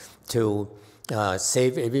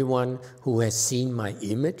save everyone who has seen my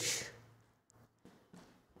image.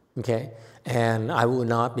 Okay? And I will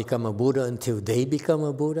not become a Buddha until they become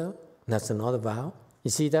a Buddha. That's another vow. You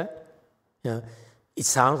see that? Yeah. It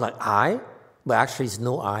sounds like I, but actually it's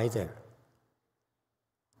no I there.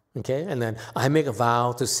 Okay? And then I make a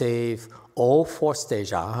vow to save all 4th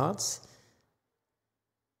stage arhats.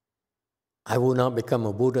 I will not become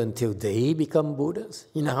a Buddha until they become Buddhas.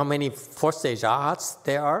 You know how many 4th stage arhats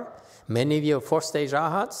there are? Many of you are 4th stage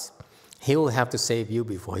arhats. He will have to save you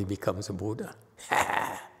before he becomes a Buddha.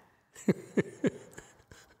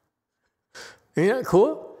 Isn't that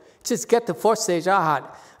cool? Just get the fourth stage Arhat,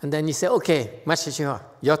 and then you say, okay, Master Shiva,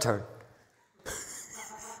 your turn.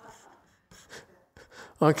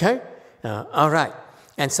 Okay? All right.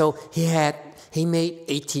 And so he made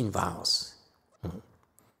 18 vows.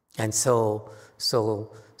 And so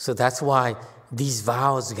that's why these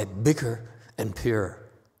vows get bigger and purer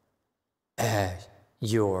as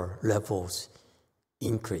your levels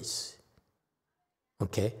increase.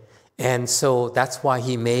 Okay? And so that's why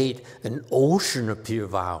he made an ocean of pure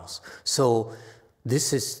vows. So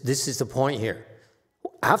this is the point here.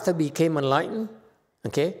 After he became enlightened,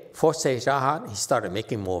 okay, fourth stage Arhat, he started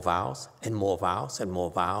making more vows and more vows and more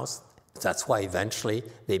vows. That's why eventually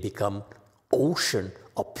they become ocean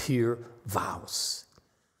of pure vows.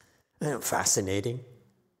 Isn't it fascinating?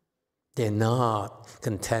 They're not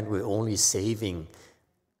content with only saving,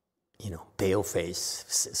 pale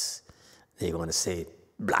faces. They want to save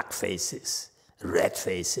black faces, red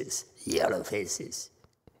faces, yellow faces,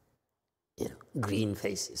 green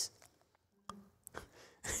faces,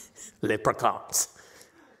 leprechauns.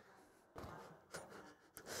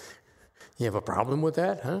 You have a problem with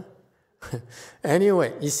that, huh?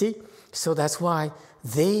 Anyway, you see, so that's why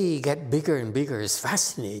they get bigger and bigger. It's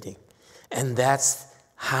fascinating. And that's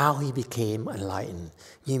how he became enlightened.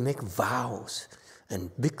 You make vows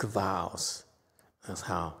and big vows. That's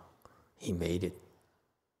how he made it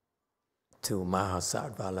to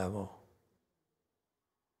Mahasattva level.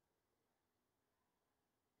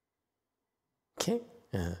 Okay?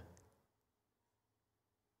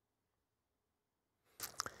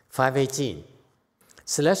 518.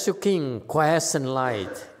 Celestial King, quiescent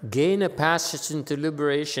light, gain a passage into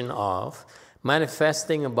liberation of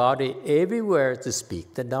manifesting a body everywhere to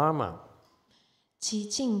speak the Dharma. 其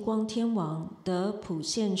净光天王得普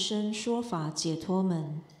现身说法解脱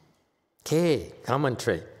门。 Okay,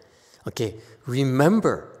 commentary. Okay,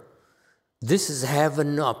 remember, this is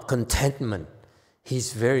heaven of contentment.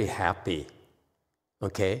 He's very happy.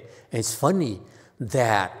 Okay, and it's funny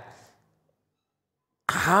that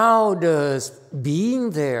how does being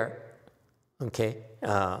there, okay,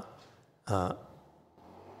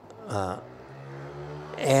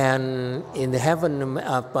 and in the heaven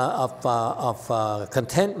of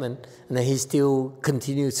contentment, and he still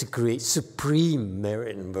continues to create supreme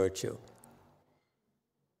merit and virtue.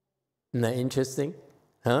 Isn't that interesting?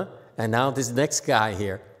 Huh? And now this next guy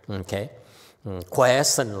here, okay,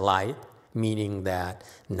 quiescent light, meaning that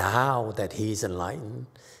now that he's enlightened,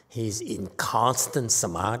 he's in constant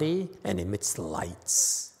samadhi and emits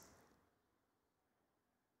lights.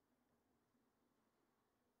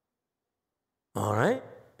 All right?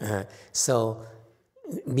 So,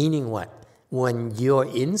 meaning what? When you're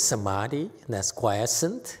in samadhi, that's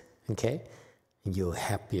quiescent, okay, you're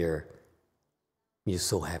happier. You're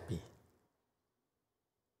so happy.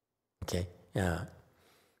 Okay?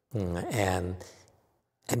 And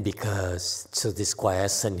because, so this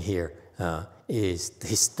quiescent here is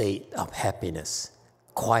his state of happiness,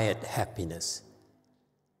 quiet happiness.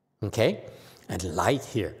 Okay? And light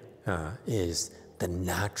here is the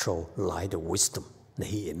natural light of wisdom that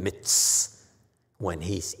he emits when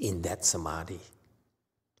he's in that samadhi.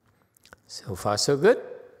 So far, so good?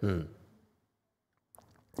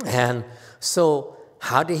 And so,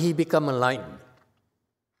 how did he become enlightened?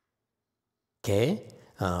 Okay?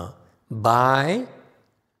 By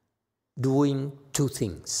doing two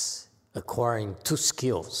things, acquiring two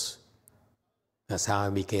skills. That's how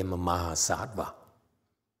he became a Mahasattva.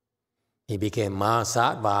 He became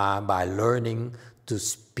Mahasattva by learning to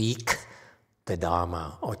speak the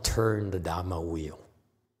Dharma or turn the Dharma wheel.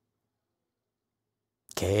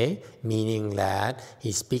 Okay? Meaning that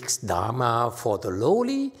he speaks Dharma for the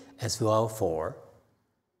lowly as well for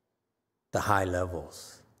the high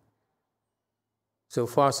levels. So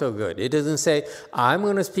far, so good. It doesn't say, I'm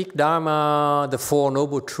going to speak Dharma, the Four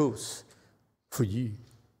Noble Truths, for you.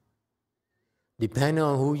 Depending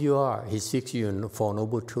on who you are, he speaks you in Four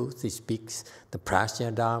Noble Truths, he speaks the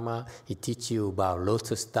Prajna Dharma, he teaches you about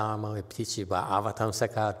Lotus Dharma, he teaches you about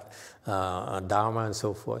Avatamsaka Dharma and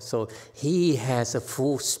so forth. So he has a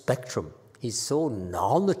full spectrum. He's so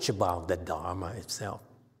knowledgeable about the Dharma itself.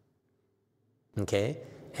 Okay?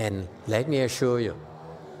 And let me assure you,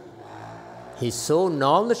 he's so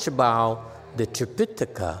knowledgeable about the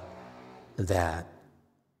Tripitaka that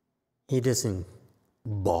he doesn't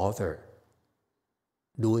bother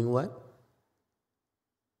doing what?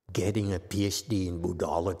 Getting a PhD in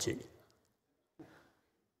Buddhology.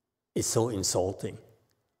 It's so insulting.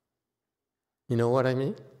 You know what I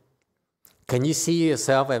mean? Can you see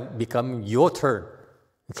yourself and become your turn?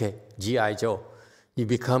 Okay, G.I. Joe. You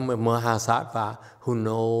become a Mahasattva who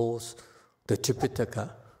knows the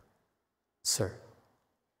Tripitaka. Sir,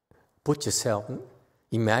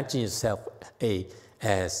 imagine yourself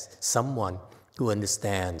as someone who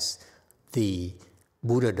understands the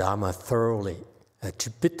Buddha Dharma thoroughly, a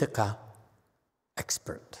Tripitaka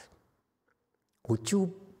expert. Would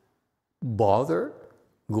you bother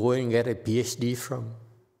going and get a PhD from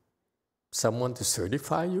someone to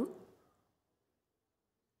certify you?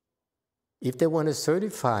 If they want to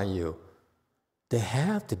certify you, they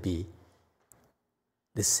have to be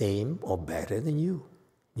the same or better than you.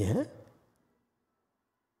 Yeah?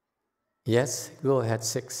 Yes, go ahead,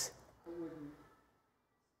 6.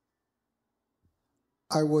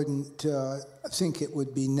 I wouldn't think it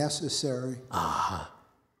would be necessary.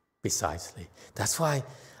 Precisely. That's why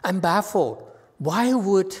I'm baffled. Why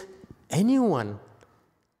would anyone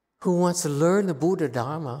who wants to learn the Buddha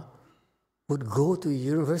Dharma would go to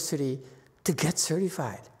university to get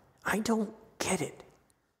certified? I don't get it.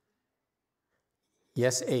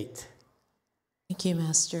 Yes, 8. Thank you,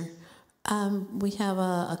 Master. We have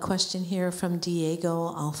a question here from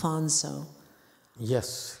Diego Alfonso.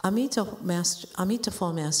 Yes.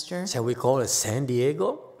 Emitofuo, Master. Shall we call it San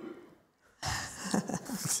Diego?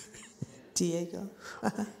 Diego.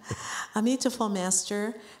 Emitofuo,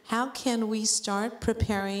 Master, how can we start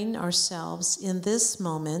preparing ourselves in this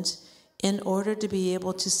moment in order to be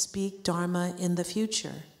able to speak Dharma in the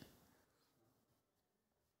future?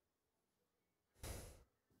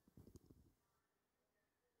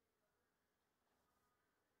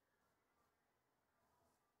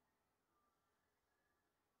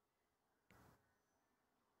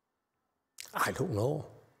 I don't know.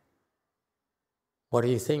 What do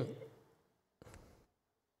you think?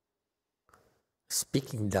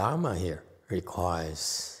 Speaking Dharma here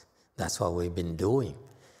requires, that's what we've been doing.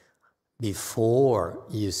 Before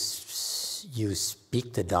you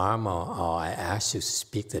speak the Dharma, or I ask you to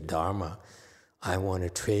speak the Dharma, I want to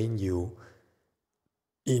train you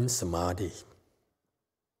in Samadhi.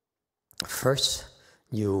 First,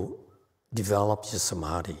 you develop your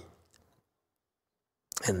Samadhi.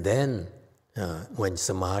 And then, when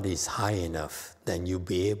Samadhi is high enough, then you'll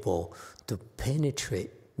be able to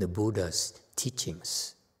penetrate the Buddha's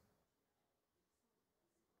teachings.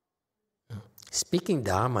 Speaking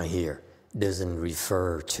Dharma here doesn't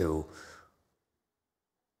refer to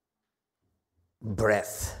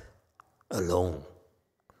breadth alone,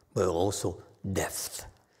 but also depth.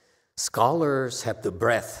 Scholars have the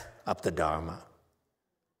breadth of the Dharma.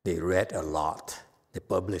 They read a lot, they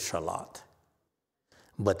publish a lot,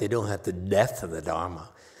 but they don't have the depth of the Dharma.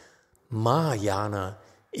 Mahayana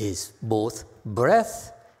is both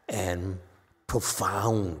breadth and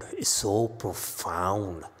profound. It's so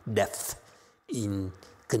profound, depth,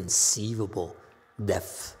 inconceivable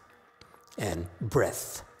depth and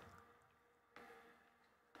breadth.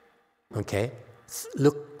 Okay?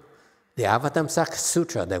 Look, the Avatamsaka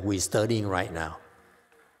Sutra that we're studying right now,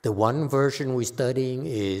 the one version we're studying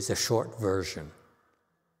is a short version.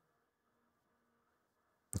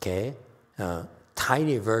 Okay?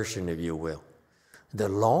 Tiny version, if you will. The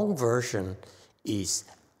long version is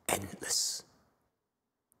endless.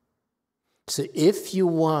 So if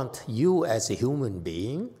you as a human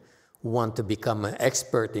being want to become an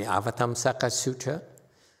expert in Avatamsaka Sutra,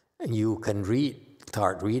 you can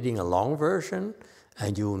start reading a long version,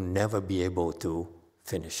 and you'll never be able to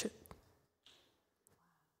finish it.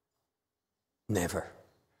 Never.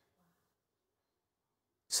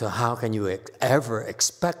 So how can you ever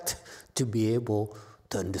expect to be able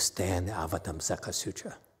to understand the Avatamsaka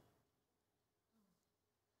Sutra?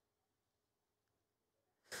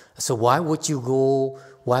 So why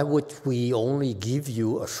would we only give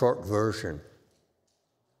you a short version?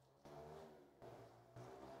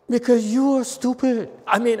 Because you are stupid.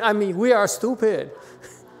 I mean, we are stupid.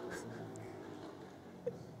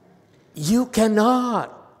 You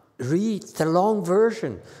cannot read the long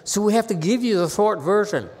version. So we have to give you the short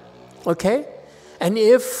version. Okay? And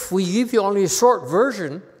if we give you only a short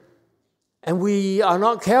version, and we are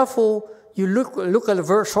not careful, you look at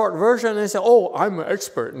the short version and say, oh, I'm an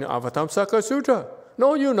expert in Avatamsaka Sutra.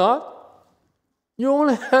 No, you're not. You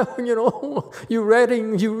only have, you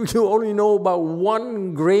only know about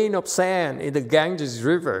 1 grain of sand in the Ganges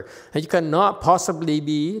River, and you cannot possibly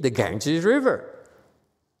be the Ganges River.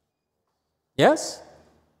 Yes?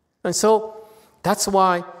 And so that's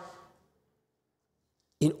why,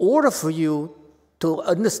 in order for you to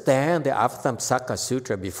understand the Avatamsaka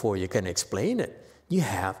Sutra before you can explain it, you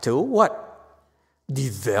have to what?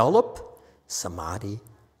 Develop Samadhi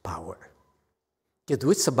power. Because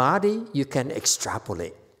with Samadhi, you can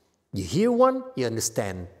extrapolate. You hear one, you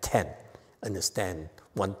understand 10, understand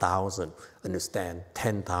 1,000, understand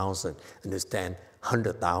 10,000, understand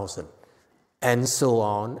 100,000, and so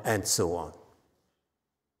on and so on.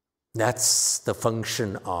 That's the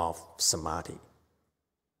function of samadhi.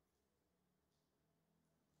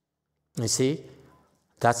 You see,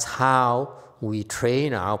 that's how we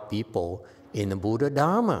train our people in the Buddha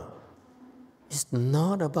Dharma. It's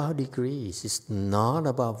not about degrees. It's not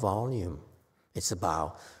about volume. It's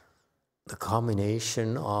about the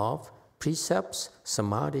combination of precepts,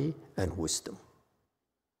 samadhi, and wisdom.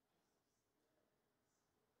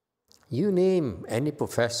 You name any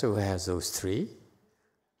professor who has those three,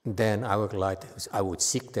 then I would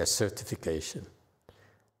seek their certification.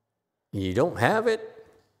 You don't have it,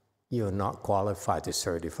 you're not qualified to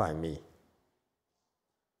certify me.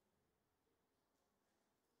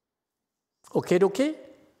 Okay?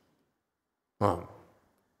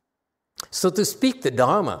 So to speak the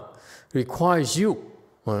Dharma requires you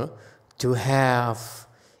to have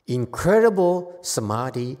incredible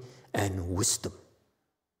samadhi and wisdom.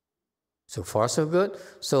 So far, so good.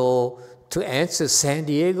 So to answer San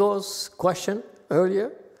Diego's question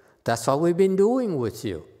earlier, that's what we've been doing with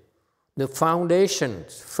you. The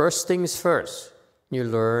foundations, first things first, you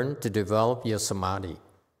learn to develop your samadhi.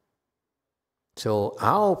 So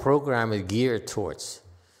our program is geared towards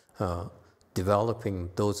developing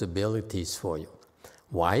those abilities for you.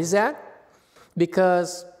 Why is that?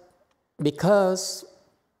 Because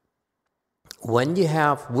when you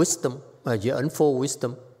have wisdom, you unfold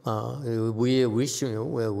wisdom, we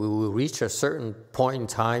will reach a certain point in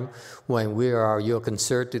time when you're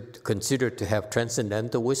considered to have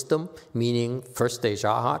transcendental wisdom, meaning first stage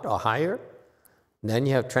arhat or higher. Then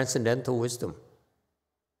you have transcendental wisdom.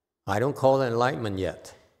 I don't call it enlightenment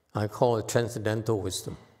yet. I call it transcendental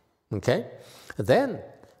wisdom. Okay? Then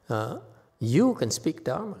you can speak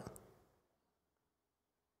Dharma.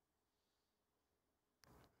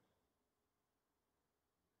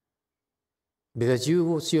 Because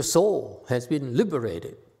your soul has been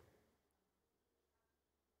liberated.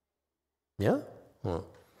 Yeah?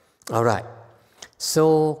 All right.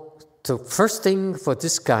 So the first thing for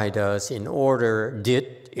this guy does in order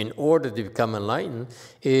to become enlightened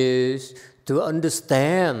is to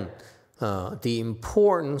understand the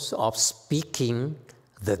importance of speaking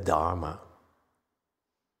the Dharma.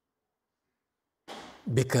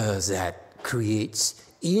 Because that creates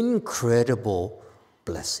incredible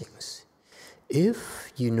blessings.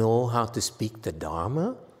 If you know how to speak the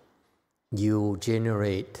Dharma, you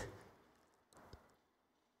generate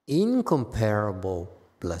incomparable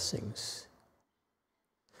blessings.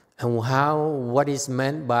 And what is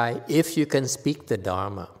meant by if you can speak the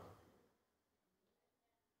Dharma?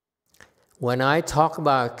 When I talk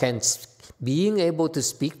about being able to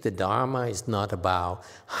speak the Dharma is not about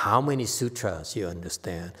how many sutras you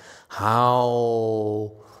understand,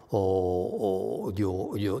 how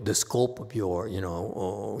the scope of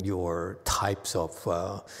your types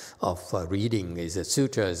of reading, is it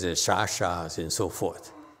sutras, is it shastras, and so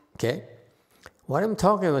forth. Okay? What I'm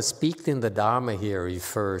talking about speaking the Dharma here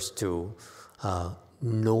refers to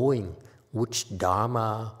knowing which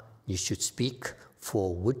Dharma you should speak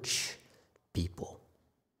for which people.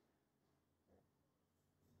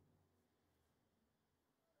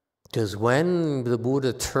 Because when the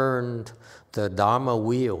Buddha turned the Dharma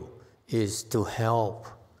wheel is to help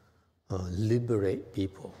liberate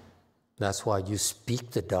people. That's why you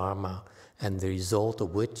speak the Dharma, and the result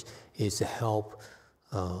of which is to help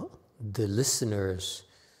the listeners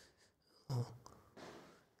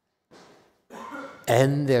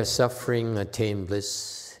end their suffering, attain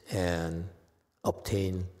bliss, and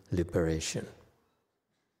obtain liberation.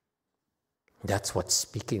 That's what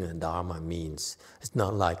speaking the Dharma means. It's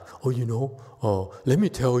not like, let me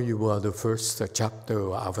tell you the first chapter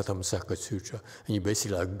of Avatamsaka Sutra, and you're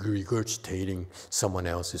basically like regurgitating someone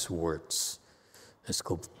else's words. It's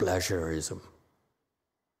called pleasureism.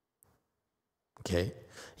 Okay?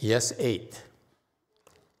 Yes, 8.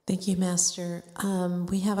 Thank you, Master.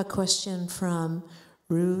 We have a question from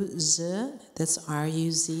Ruzi, that's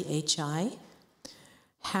R-U-Z-H-I.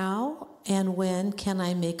 How and when can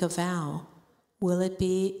I make a vow? Will it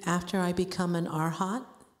be after I become an arhat?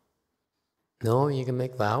 No, you can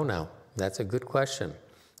make vow now. That's a good question.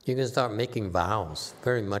 You can start making vows,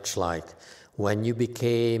 very much like when you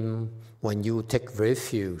take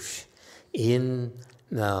refuge in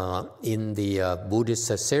the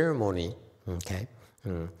Buddhist ceremony. Okay,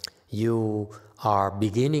 you're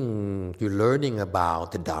learning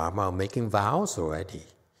about the Dharma, making vows already.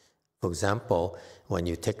 For example, when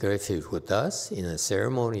you take refuge with us in a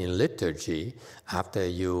ceremony in liturgy, after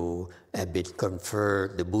you have been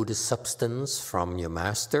conferred the Buddhist substance from your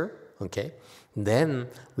master, okay, then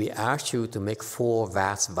we ask you to make 4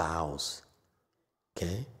 vast vows,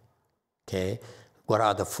 okay? Okay, what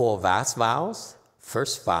are the 4 vast vows?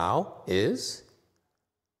 First vow is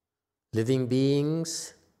living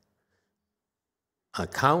beings are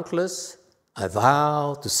countless. I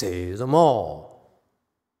vow to save them all.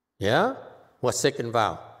 Yeah? What's second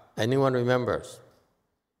vow? Anyone remembers?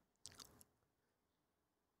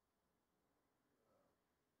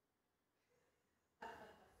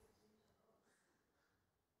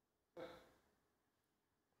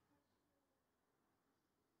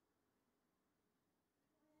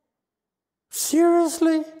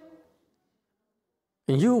 Seriously?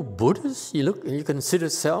 And you Buddhists? You consider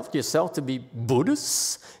yourself to be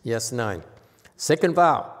Buddhists? Yes, 9. Second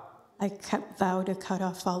vow. I vow to cut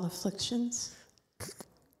off all afflictions.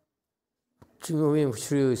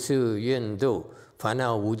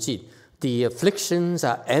 The afflictions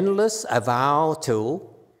are endless. I vow to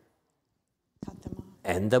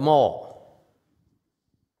end them all.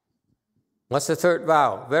 What's the third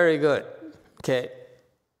vow? Very good. Okay.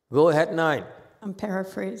 Go ahead, 9. I'm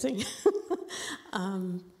paraphrasing.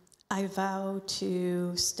 I vow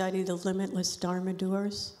to study the limitless Dharma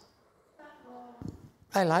doors.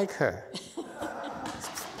 I like her.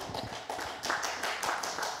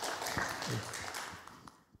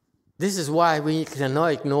 This is why we cannot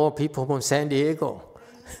ignore people from San Diego.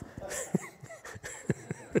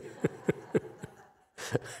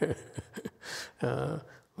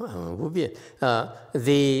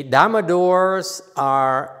 The Dharma doors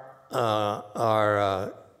are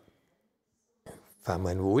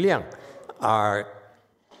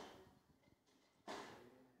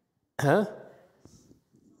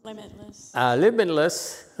Limitless.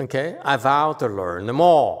 Limitless. Okay, I vow to learn them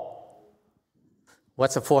all.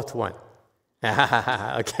 What's the fourth one?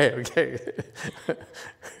 Okay.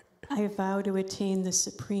 I vow to attain the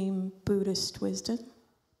supreme Buddhist wisdom.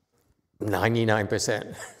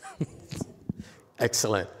 99%.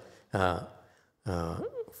 Excellent.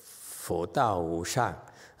 佛道无上.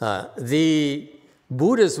 The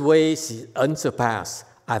Buddha's ways is unsurpassed.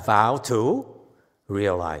 I vow to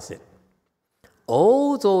realize it.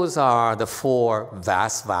 All those are the 4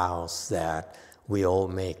 vast vows that we all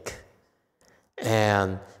make.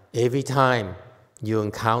 And every time you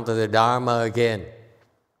encounter the Dharma again,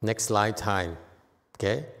 next lifetime,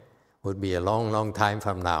 okay, would be a long, long time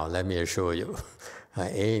from now, let me assure you. I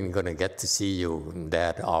ain't going to get to see you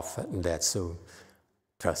that often, that soon.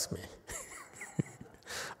 Trust me.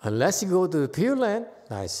 Unless you go to the Pure Land,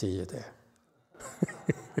 I see you there.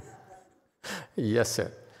 Yes,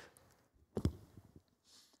 sir.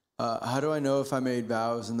 How do I know if I made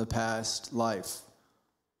vows in the past life?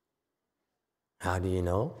 How do you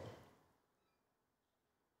know?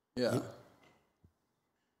 Yeah.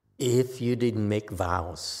 If you didn't make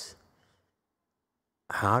vows,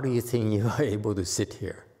 how do you think you are able to sit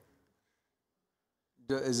here?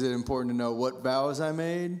 Is it important to know what vows I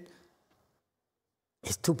made?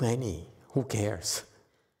 It's too many. Who cares?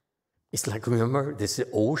 It's like, remember this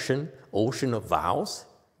ocean of vows?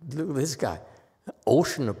 Look at this guy.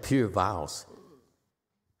 Ocean of pure vows.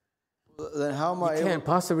 Then how am I You can't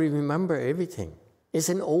possibly remember everything. It's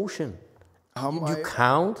an ocean. You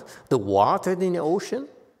count the water in the ocean?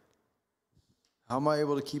 How am I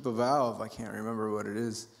able to keep a vow if I can't remember what it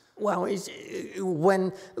is? Well,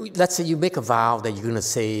 let's say you make a vow that you're going to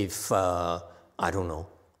save, I don't know,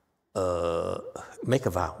 make a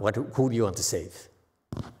vow. Who do you want to save?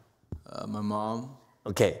 My mom.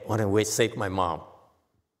 Okay, I want to save my mom.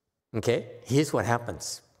 Okay, here's what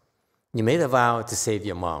happens. You made a vow to save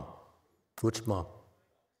your mom. Which mom?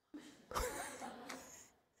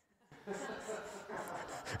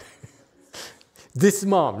 This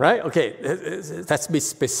mom, right? Okay, let's be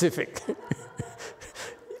specific.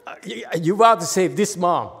 You vow to save this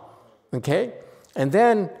mom, okay? And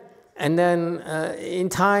then in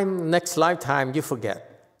time, next lifetime, you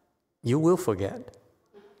forget. You will forget,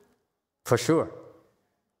 for sure.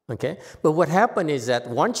 Okay? But what happened is that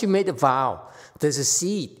once you made a vow, there's a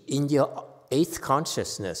seed in your 8th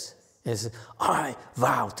consciousness. It's, I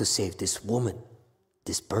vow to save this woman,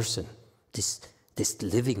 this person, this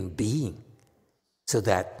living being. So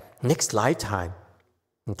that next lifetime,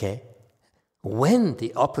 okay, when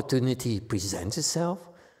the opportunity presents itself,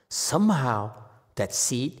 somehow that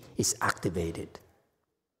seed is activated.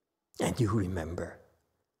 And you remember.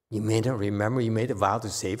 You may not remember you made a vow to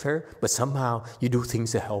save her, but somehow you do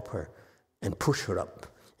things to help her and push her up,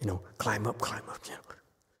 climb up.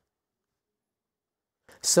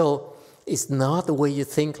 So it's not the way you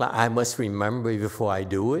think, like, I must remember before I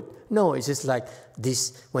do it. No, it's just like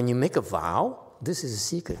this, when you make a vow, this is a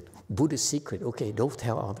secret, Buddhist secret. Okay, don't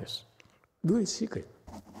tell others. Buddhist secret.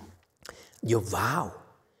 Your vow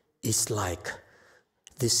is like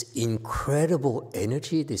this incredible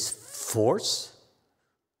energy, this force,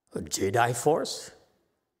 a Jedi force.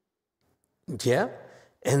 Yeah?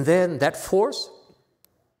 And then that force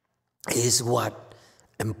is what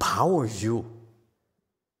empowers you,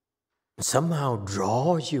 somehow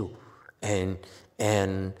draws you and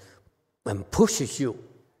pushes you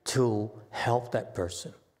to help that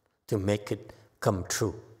person, to make it come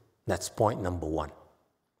true. That's point number one.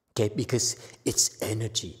 Okay, because it's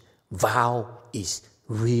energy. Vow is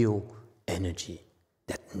real energy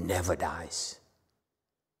that never dies,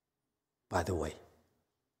 by the way.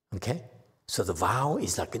 Okay? So the vow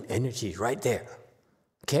is like an energy right there.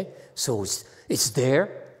 Okay? So it's there,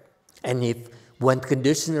 and if when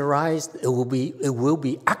conditions arise, it will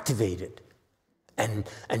be activated. And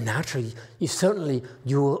naturally,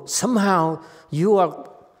 you're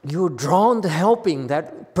drawn to helping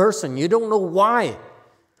that person. You don't know why.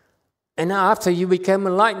 And after you become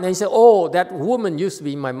enlightened, they say, oh, that woman used to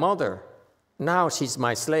be my mother. Now she's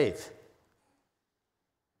my slave.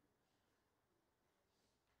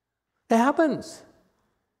 It happens.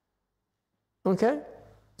 Okay?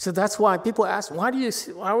 So that's why people ask, why do you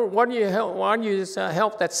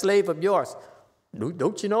help that slave of yours?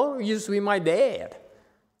 Don't you know? It used to be my dad.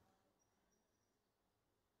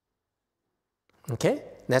 Okay?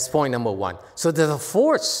 That's point number one. So there's a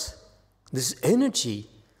force, this energy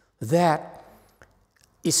that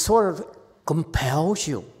it sort of compels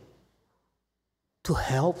you to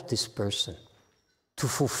help this person, to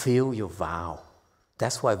fulfill your vow.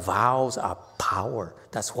 That's why vows are power.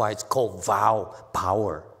 That's why it's called vow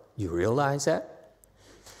power. You realize that?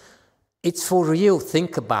 It's for real.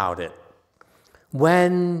 Think about it.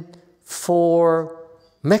 When for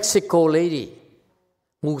Mexico lady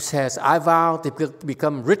who says, I vow to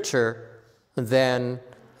become richer than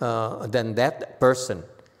that person,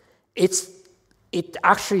 it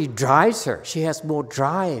actually drives her. She has more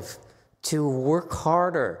drive to work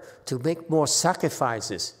harder, to make more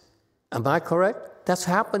sacrifices. Am I correct? That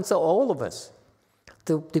happens to all of us.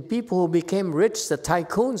 The people who became rich, the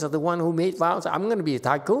tycoons, are the ones who made vows. I'm going to be a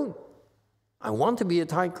tycoon. I want to be a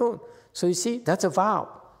tycoon. So you see, that's a vow.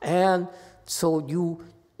 And so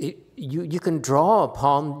you can draw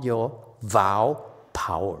upon your vow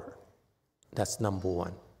power. That's number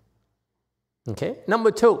one. Okay?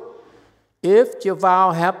 Number two, if your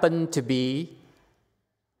vow happened to be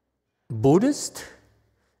Buddhist,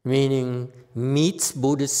 meaning meets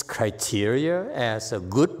Buddhist criteria as a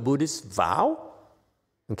good Buddhist vow,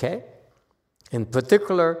 okay? In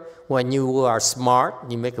particular, when you are smart,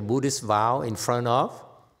 you make a Buddhist vow in front of.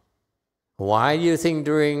 Why do you think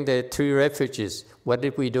during the 3 refuges, what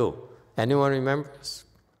did we do? Anyone remembers?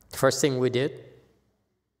 First thing we did?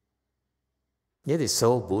 It is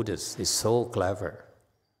so Buddhist, it's so clever.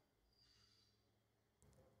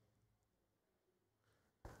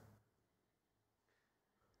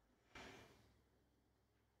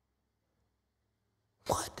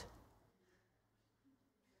 What?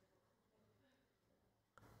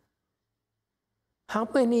 How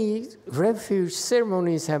many refuge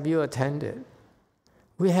ceremonies have you attended?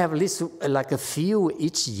 We have at least like a few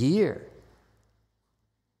each year.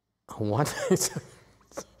 What?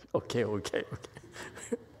 Okay.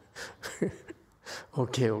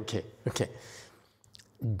 Okay.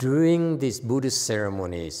 During these Buddhist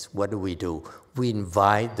ceremonies, what do? We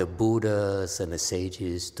invite the Buddhas and the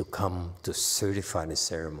sages to come to certify the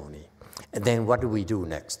ceremony. And then what do we do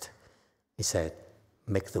next? He said,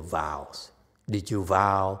 make the vows. Did you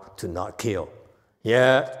vow to not kill?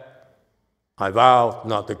 Yeah, I vow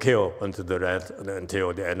not to kill until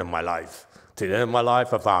the end of my life. Till the end of my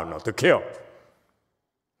life, I vow not to kill.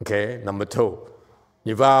 Okay, number 2,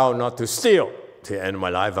 you vow not to steal. Till the end of my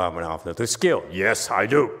life, I vow not to steal. Yes, I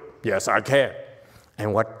do. Yes, I can.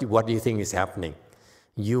 And what do you think is happening?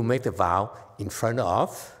 You make the vow in front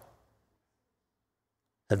of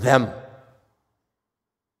them.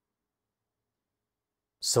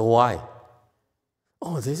 So why?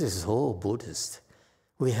 Oh, this is so Buddhist.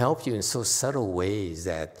 We help you in so subtle ways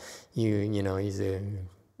that you say,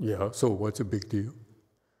 yeah, so what's the big deal?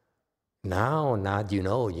 Now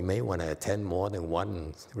you may want to attend more than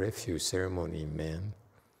one refuge ceremony, man.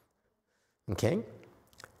 Okay?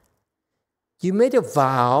 You made a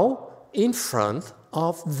vow in front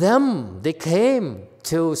of them. They came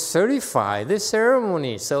to certify the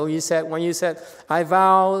ceremony. So when you said, I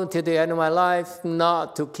vow to the end of my life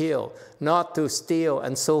not to kill, not to steal,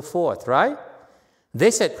 and so forth, right?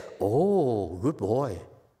 They said, oh, good boy.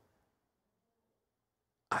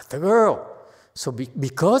 That's the girl. So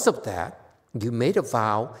because of that, you made a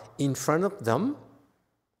vow in front of them.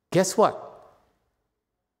 Guess what?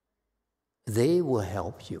 They will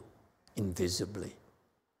help you invisibly.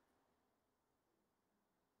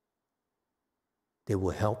 They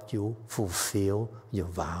will help you fulfill your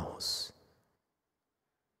vows.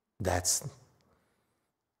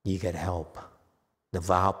 You get help. The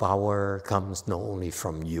vow power comes not only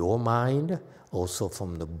from your mind, also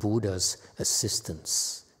from the Buddha's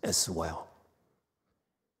assistance as well.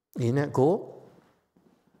 Isn't that cool?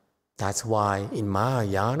 That's why in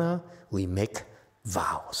Mahayana we make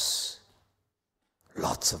vows.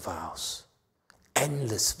 Lots of vows.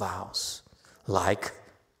 Endless vows. Like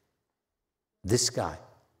this guy.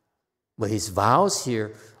 But his vows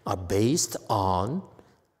here are based on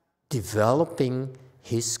developing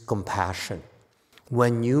his compassion.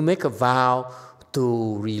 When you make a vow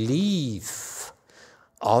to relieve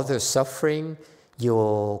other suffering,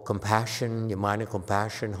 your compassion, your mind of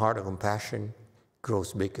compassion, heart of compassion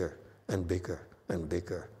grows bigger and bigger and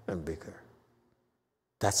bigger and bigger.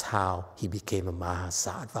 That's how he became a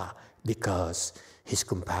Mahasattva, because his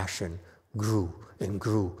compassion grew and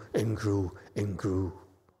grew and grew and grew.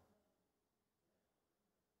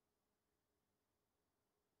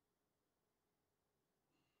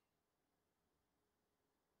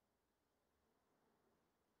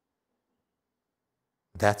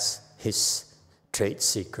 That's his trade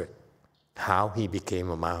secret, how he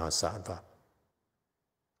became a Mahasattva.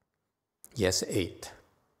 Yes, 8.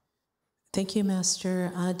 Thank you,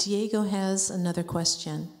 Master. Diego has another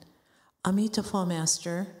question. Emitofuo,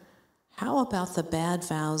 Master, how about the bad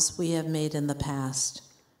vows we have made in the past?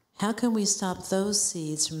 How can we stop those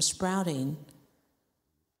seeds from sprouting?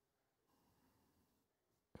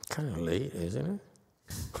 Kind of late, isn't it?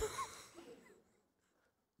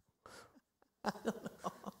 I don't know.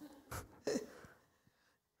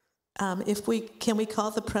 Can we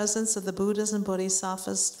call the presence of the Buddhas and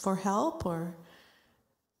Bodhisattvas for help, or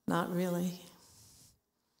not really?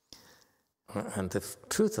 And the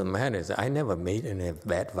truth of the matter is, I never made any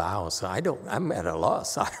bad vows, so I'm at a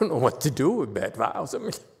loss. I don't know what to do with bad vows. I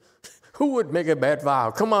mean, who would make a bad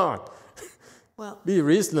vow? Come on. Well, be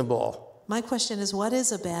reasonable. My question is, what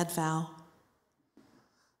is a bad vow?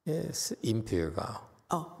 Yes, impure vow.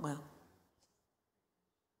 Oh, well.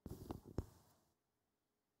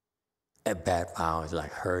 A bad vow is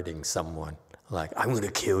like hurting someone. Like, I'm going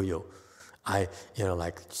to kill you.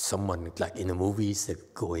 Like someone, like in the movies, they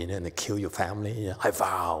go in and they kill your family. I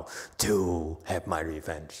vow to have my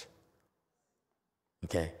revenge.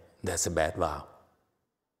 Okay, that's a bad vow.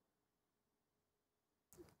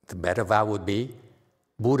 The better vow would be,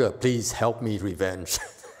 Buddha, please help me revenge.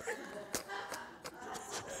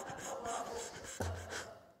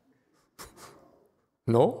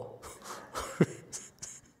 No?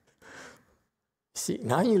 See,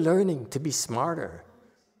 now you're learning to be smarter.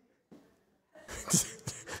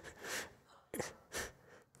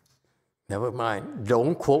 Never mind.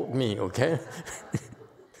 Don't quote me, okay?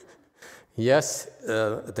 Yes,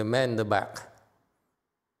 the man in the back.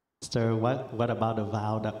 Sir, what about the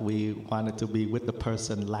vow that we wanted to be with the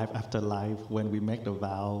person life after life when we make the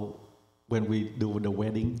vow, when we do the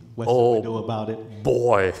wedding? What should we do about it?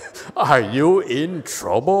 Boy, are you in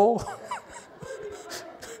trouble?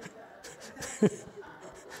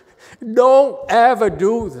 Don't ever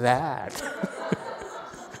do that.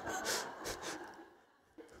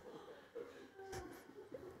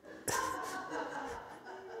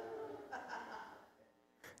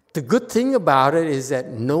 The good thing about it is that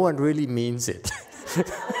no one really means it.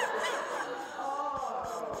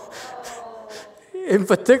 In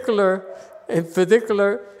particular,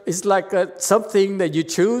 it's like something that you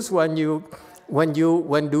choose when you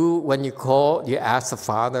ask the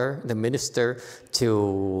father, the minister,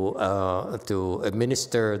 to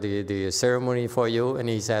administer the ceremony for you, and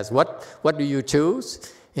he says, "What do you choose?"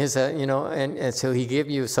 He said, and so he gives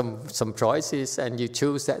you some choices, and you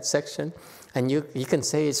choose that section, and you can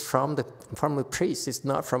say it's from the priest. It's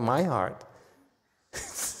not from my heart.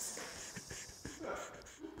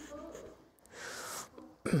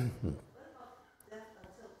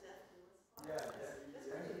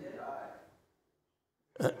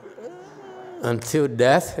 Until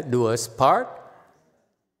death do us part.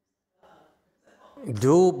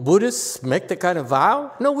 Do Buddhists make the kind of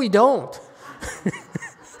vow? No, we don't.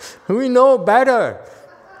 We know better.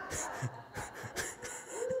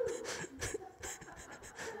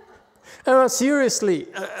 Seriously,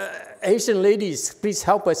 Asian ladies, please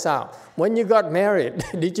help us out. When you got married,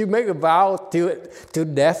 did you make a vow to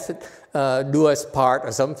death do us part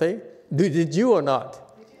or something? Did you or not?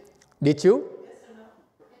 Did you?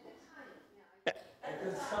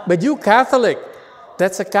 But you Catholic,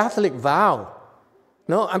 that's a Catholic vow.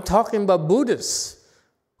 No, I'm talking about Buddhists.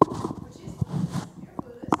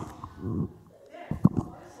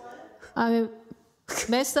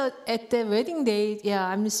 Master, at the wedding day,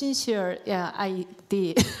 I'm sincere. I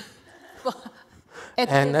the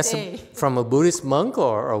And that's from a Buddhist monk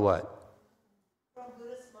or what?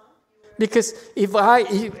 Because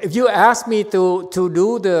if you ask me to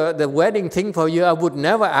do the wedding thing for you, I would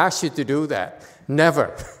never ask you to do that.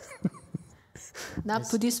 Never. Not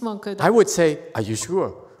Buddhist monk. I would say, are you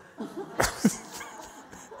sure?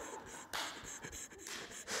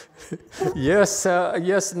 Yes,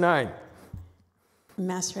 yes, 9.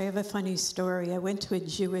 Master, I have a funny story. I went to a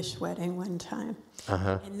Jewish wedding one time.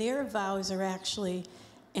 And their vows are actually,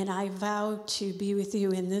 and I vow to be with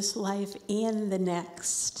you in this life and the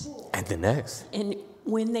next. And the next. And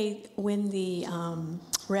when the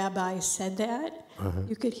rabbi said that,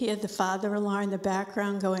 you could hear the father-in-law in the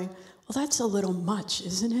background going, well, that's a little much,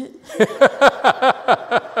 isn't it?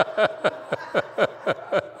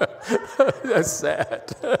 That's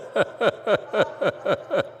sad.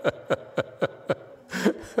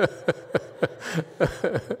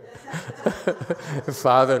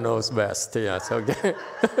 Father knows best. Yes, okay.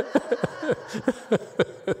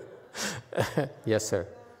 Yes, sir.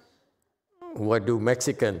 What do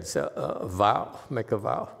Mexicans make a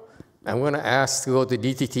vow? I'm going to go to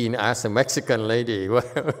DTT and ask a Mexican lady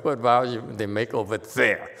what vow they make over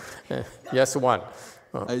there. Yes, 1.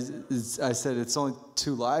 I said it's only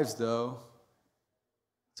 2 lives, though.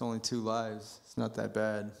 It's only 2 lives. It's not that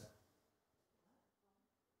bad.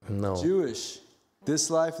 No. Jewish. This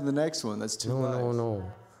life and the next one. That's 2 lives.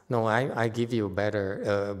 No. I give you a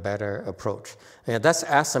better approach. Yeah, let's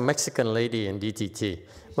ask a Mexican lady in DTT.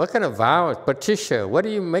 What kind of vows, Patricia? What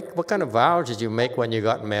kind of vows did you make when you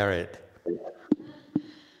got married?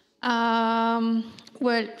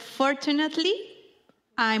 Well, fortunately,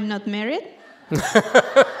 I'm not married.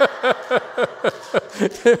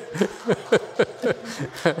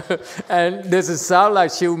 And does it sound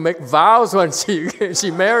like she'll make vows when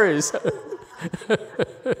she marries?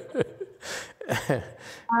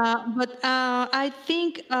 But I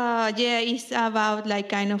think, it's about like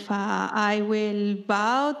kind of I will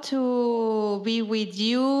vow to be with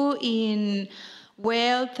you in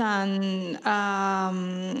wealth and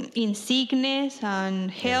in sickness and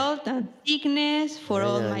health and sickness for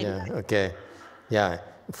all my life. Okay, yeah,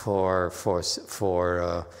 for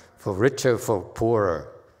richer, for poorer,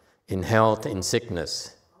 in health, in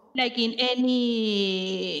sickness. Like in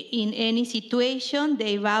any situation,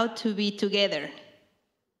 they vow to be together.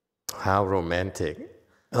 How romantic.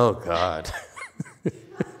 Oh, God.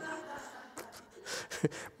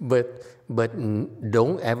 But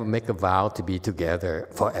don't ever make a vow to be together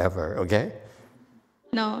forever, okay?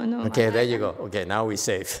 No. Okay, there you go. Okay, now we're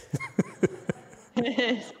safe.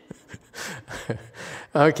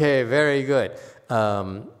 Okay, very good.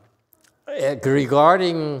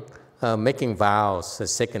 Regarding making vows a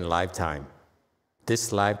second lifetime,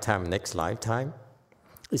 this lifetime, next lifetime,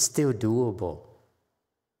 it's still doable.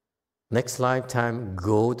 Next lifetime,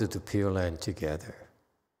 go to the Pure Land together.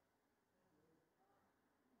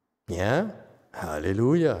 Yeah?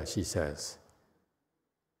 Hallelujah, she says.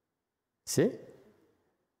 See?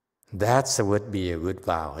 That would be a good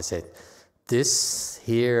vow. I said, this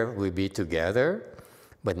here will be together,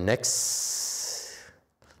 but next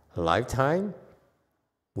lifetime,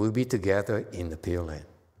 we'll be together in the Pure Land.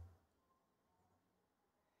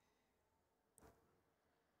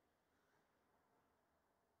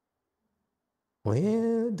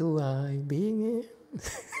 Where do I begin?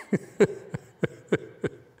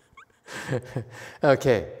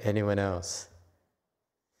 Okay, anyone else?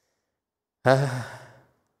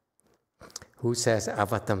 Who says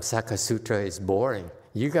Avatamsaka Sutra is boring?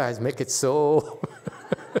 You guys make it so...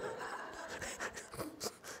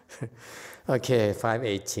 Okay,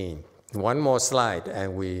 518. One more slide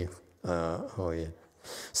and we...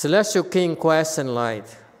 Celestial King question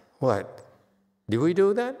light. What? Did we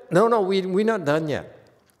do that? No, we're not done yet.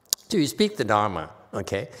 So you speak the Dharma,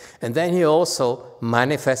 okay? And then he also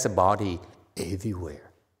manifests a body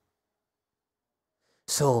everywhere.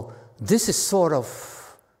 So this is sort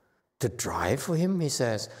of the drive for him. He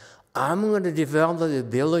says, I'm going to develop the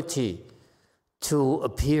ability to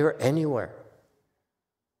appear anywhere.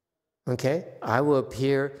 Okay? I will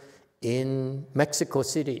appear in Mexico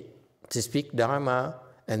City to speak Dharma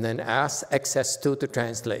and then ask XS2 to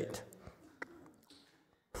translate.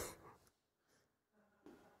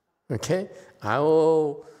 Okay? I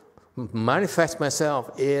will manifest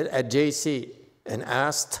myself at JC and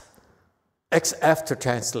ask XF to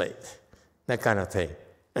translate. That kind of thing.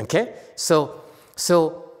 Okay? So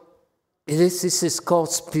this is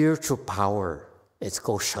called spiritual power. It's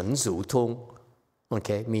called 神足通.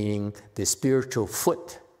 Okay? Meaning the spiritual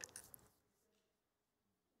foot.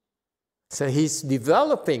 So he's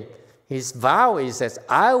developing His vow is that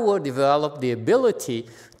I will develop the ability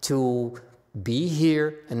to be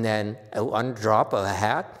here and then one drop of a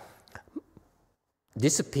hat,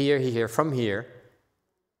 disappear here from here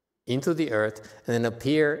into the earth, and then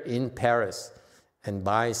appear in Paris and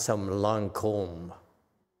buy some Lancôme.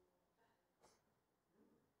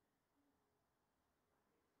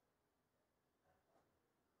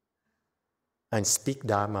 And speak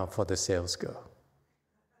Dharma for the sales girl.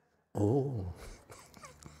 Oh.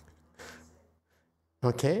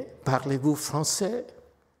 Okay, parlez-vous français?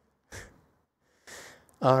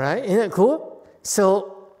 All right, isn't it cool?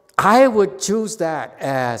 So I would choose that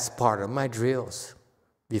as part of my drills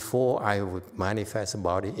before I would manifest a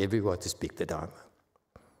body everywhere to speak the Dharma.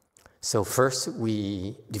 So first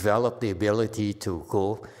we develop the ability to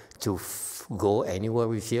go anywhere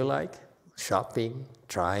we feel like, shopping,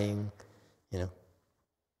 trying,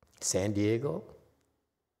 San Diego,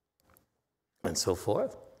 and so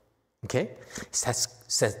forth. Okay?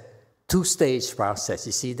 It's a two-stage process.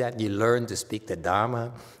 You see that? You learn to speak the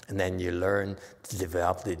Dharma, and then you learn to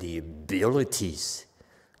develop the abilities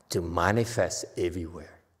to manifest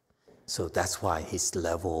everywhere. So that's why his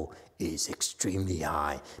level is extremely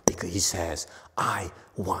high, because he says, I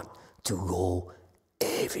want to go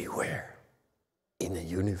everywhere in the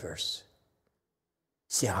universe.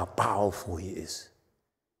 See how powerful he is.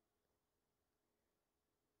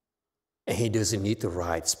 And he doesn't need to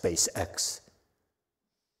ride SpaceX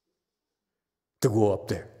to go up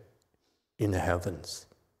there in the heavens.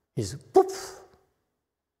 He's poof,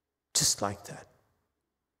 just like that.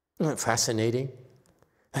 Isn't that fascinating?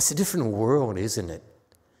 That's a different world, isn't it?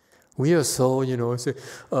 We are so, say,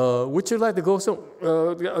 would you like to go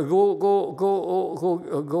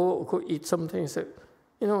go eat something? So,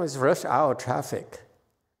 it's rush hour traffic.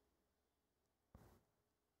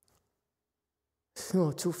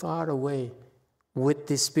 Too far away. With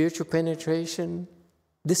the spiritual penetration,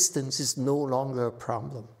 distance is no longer a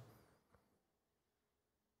problem.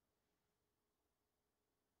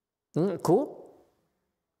 Cool?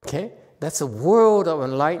 Okay? That's a world of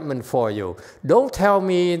enlightenment for you. Don't tell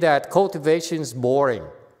me that cultivation is boring.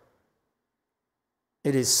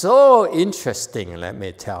 It is so interesting, let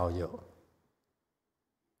me tell you.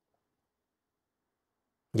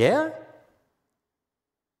 Yeah?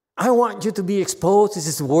 I want you to be exposed to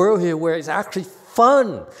this world here where it's actually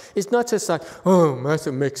fun. It's not just like, oh,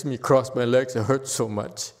 Master makes me cross my legs, it hurts so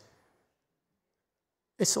much.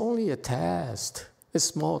 It's only a test, a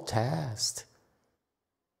small test.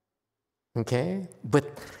 Okay? But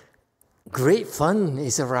great fun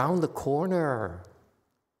is around the corner.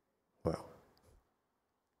 Well,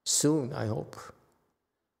 soon, I hope.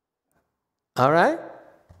 All right?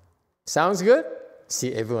 Sounds good?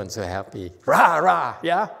 See everyone so happy. Rah, rah,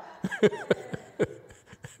 yeah?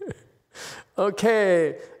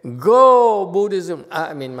 Okay, go Buddhism.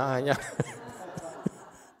 I mean Mahayana.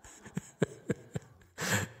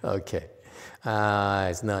 Okay,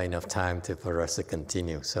 it's not enough time for us to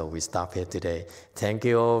continue, so we stop here today. Thank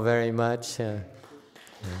you all very much.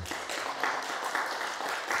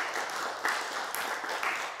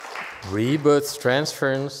 Rebirth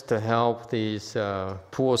transference to help these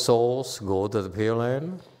poor souls go to the Pure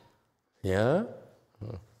Land. Yeah?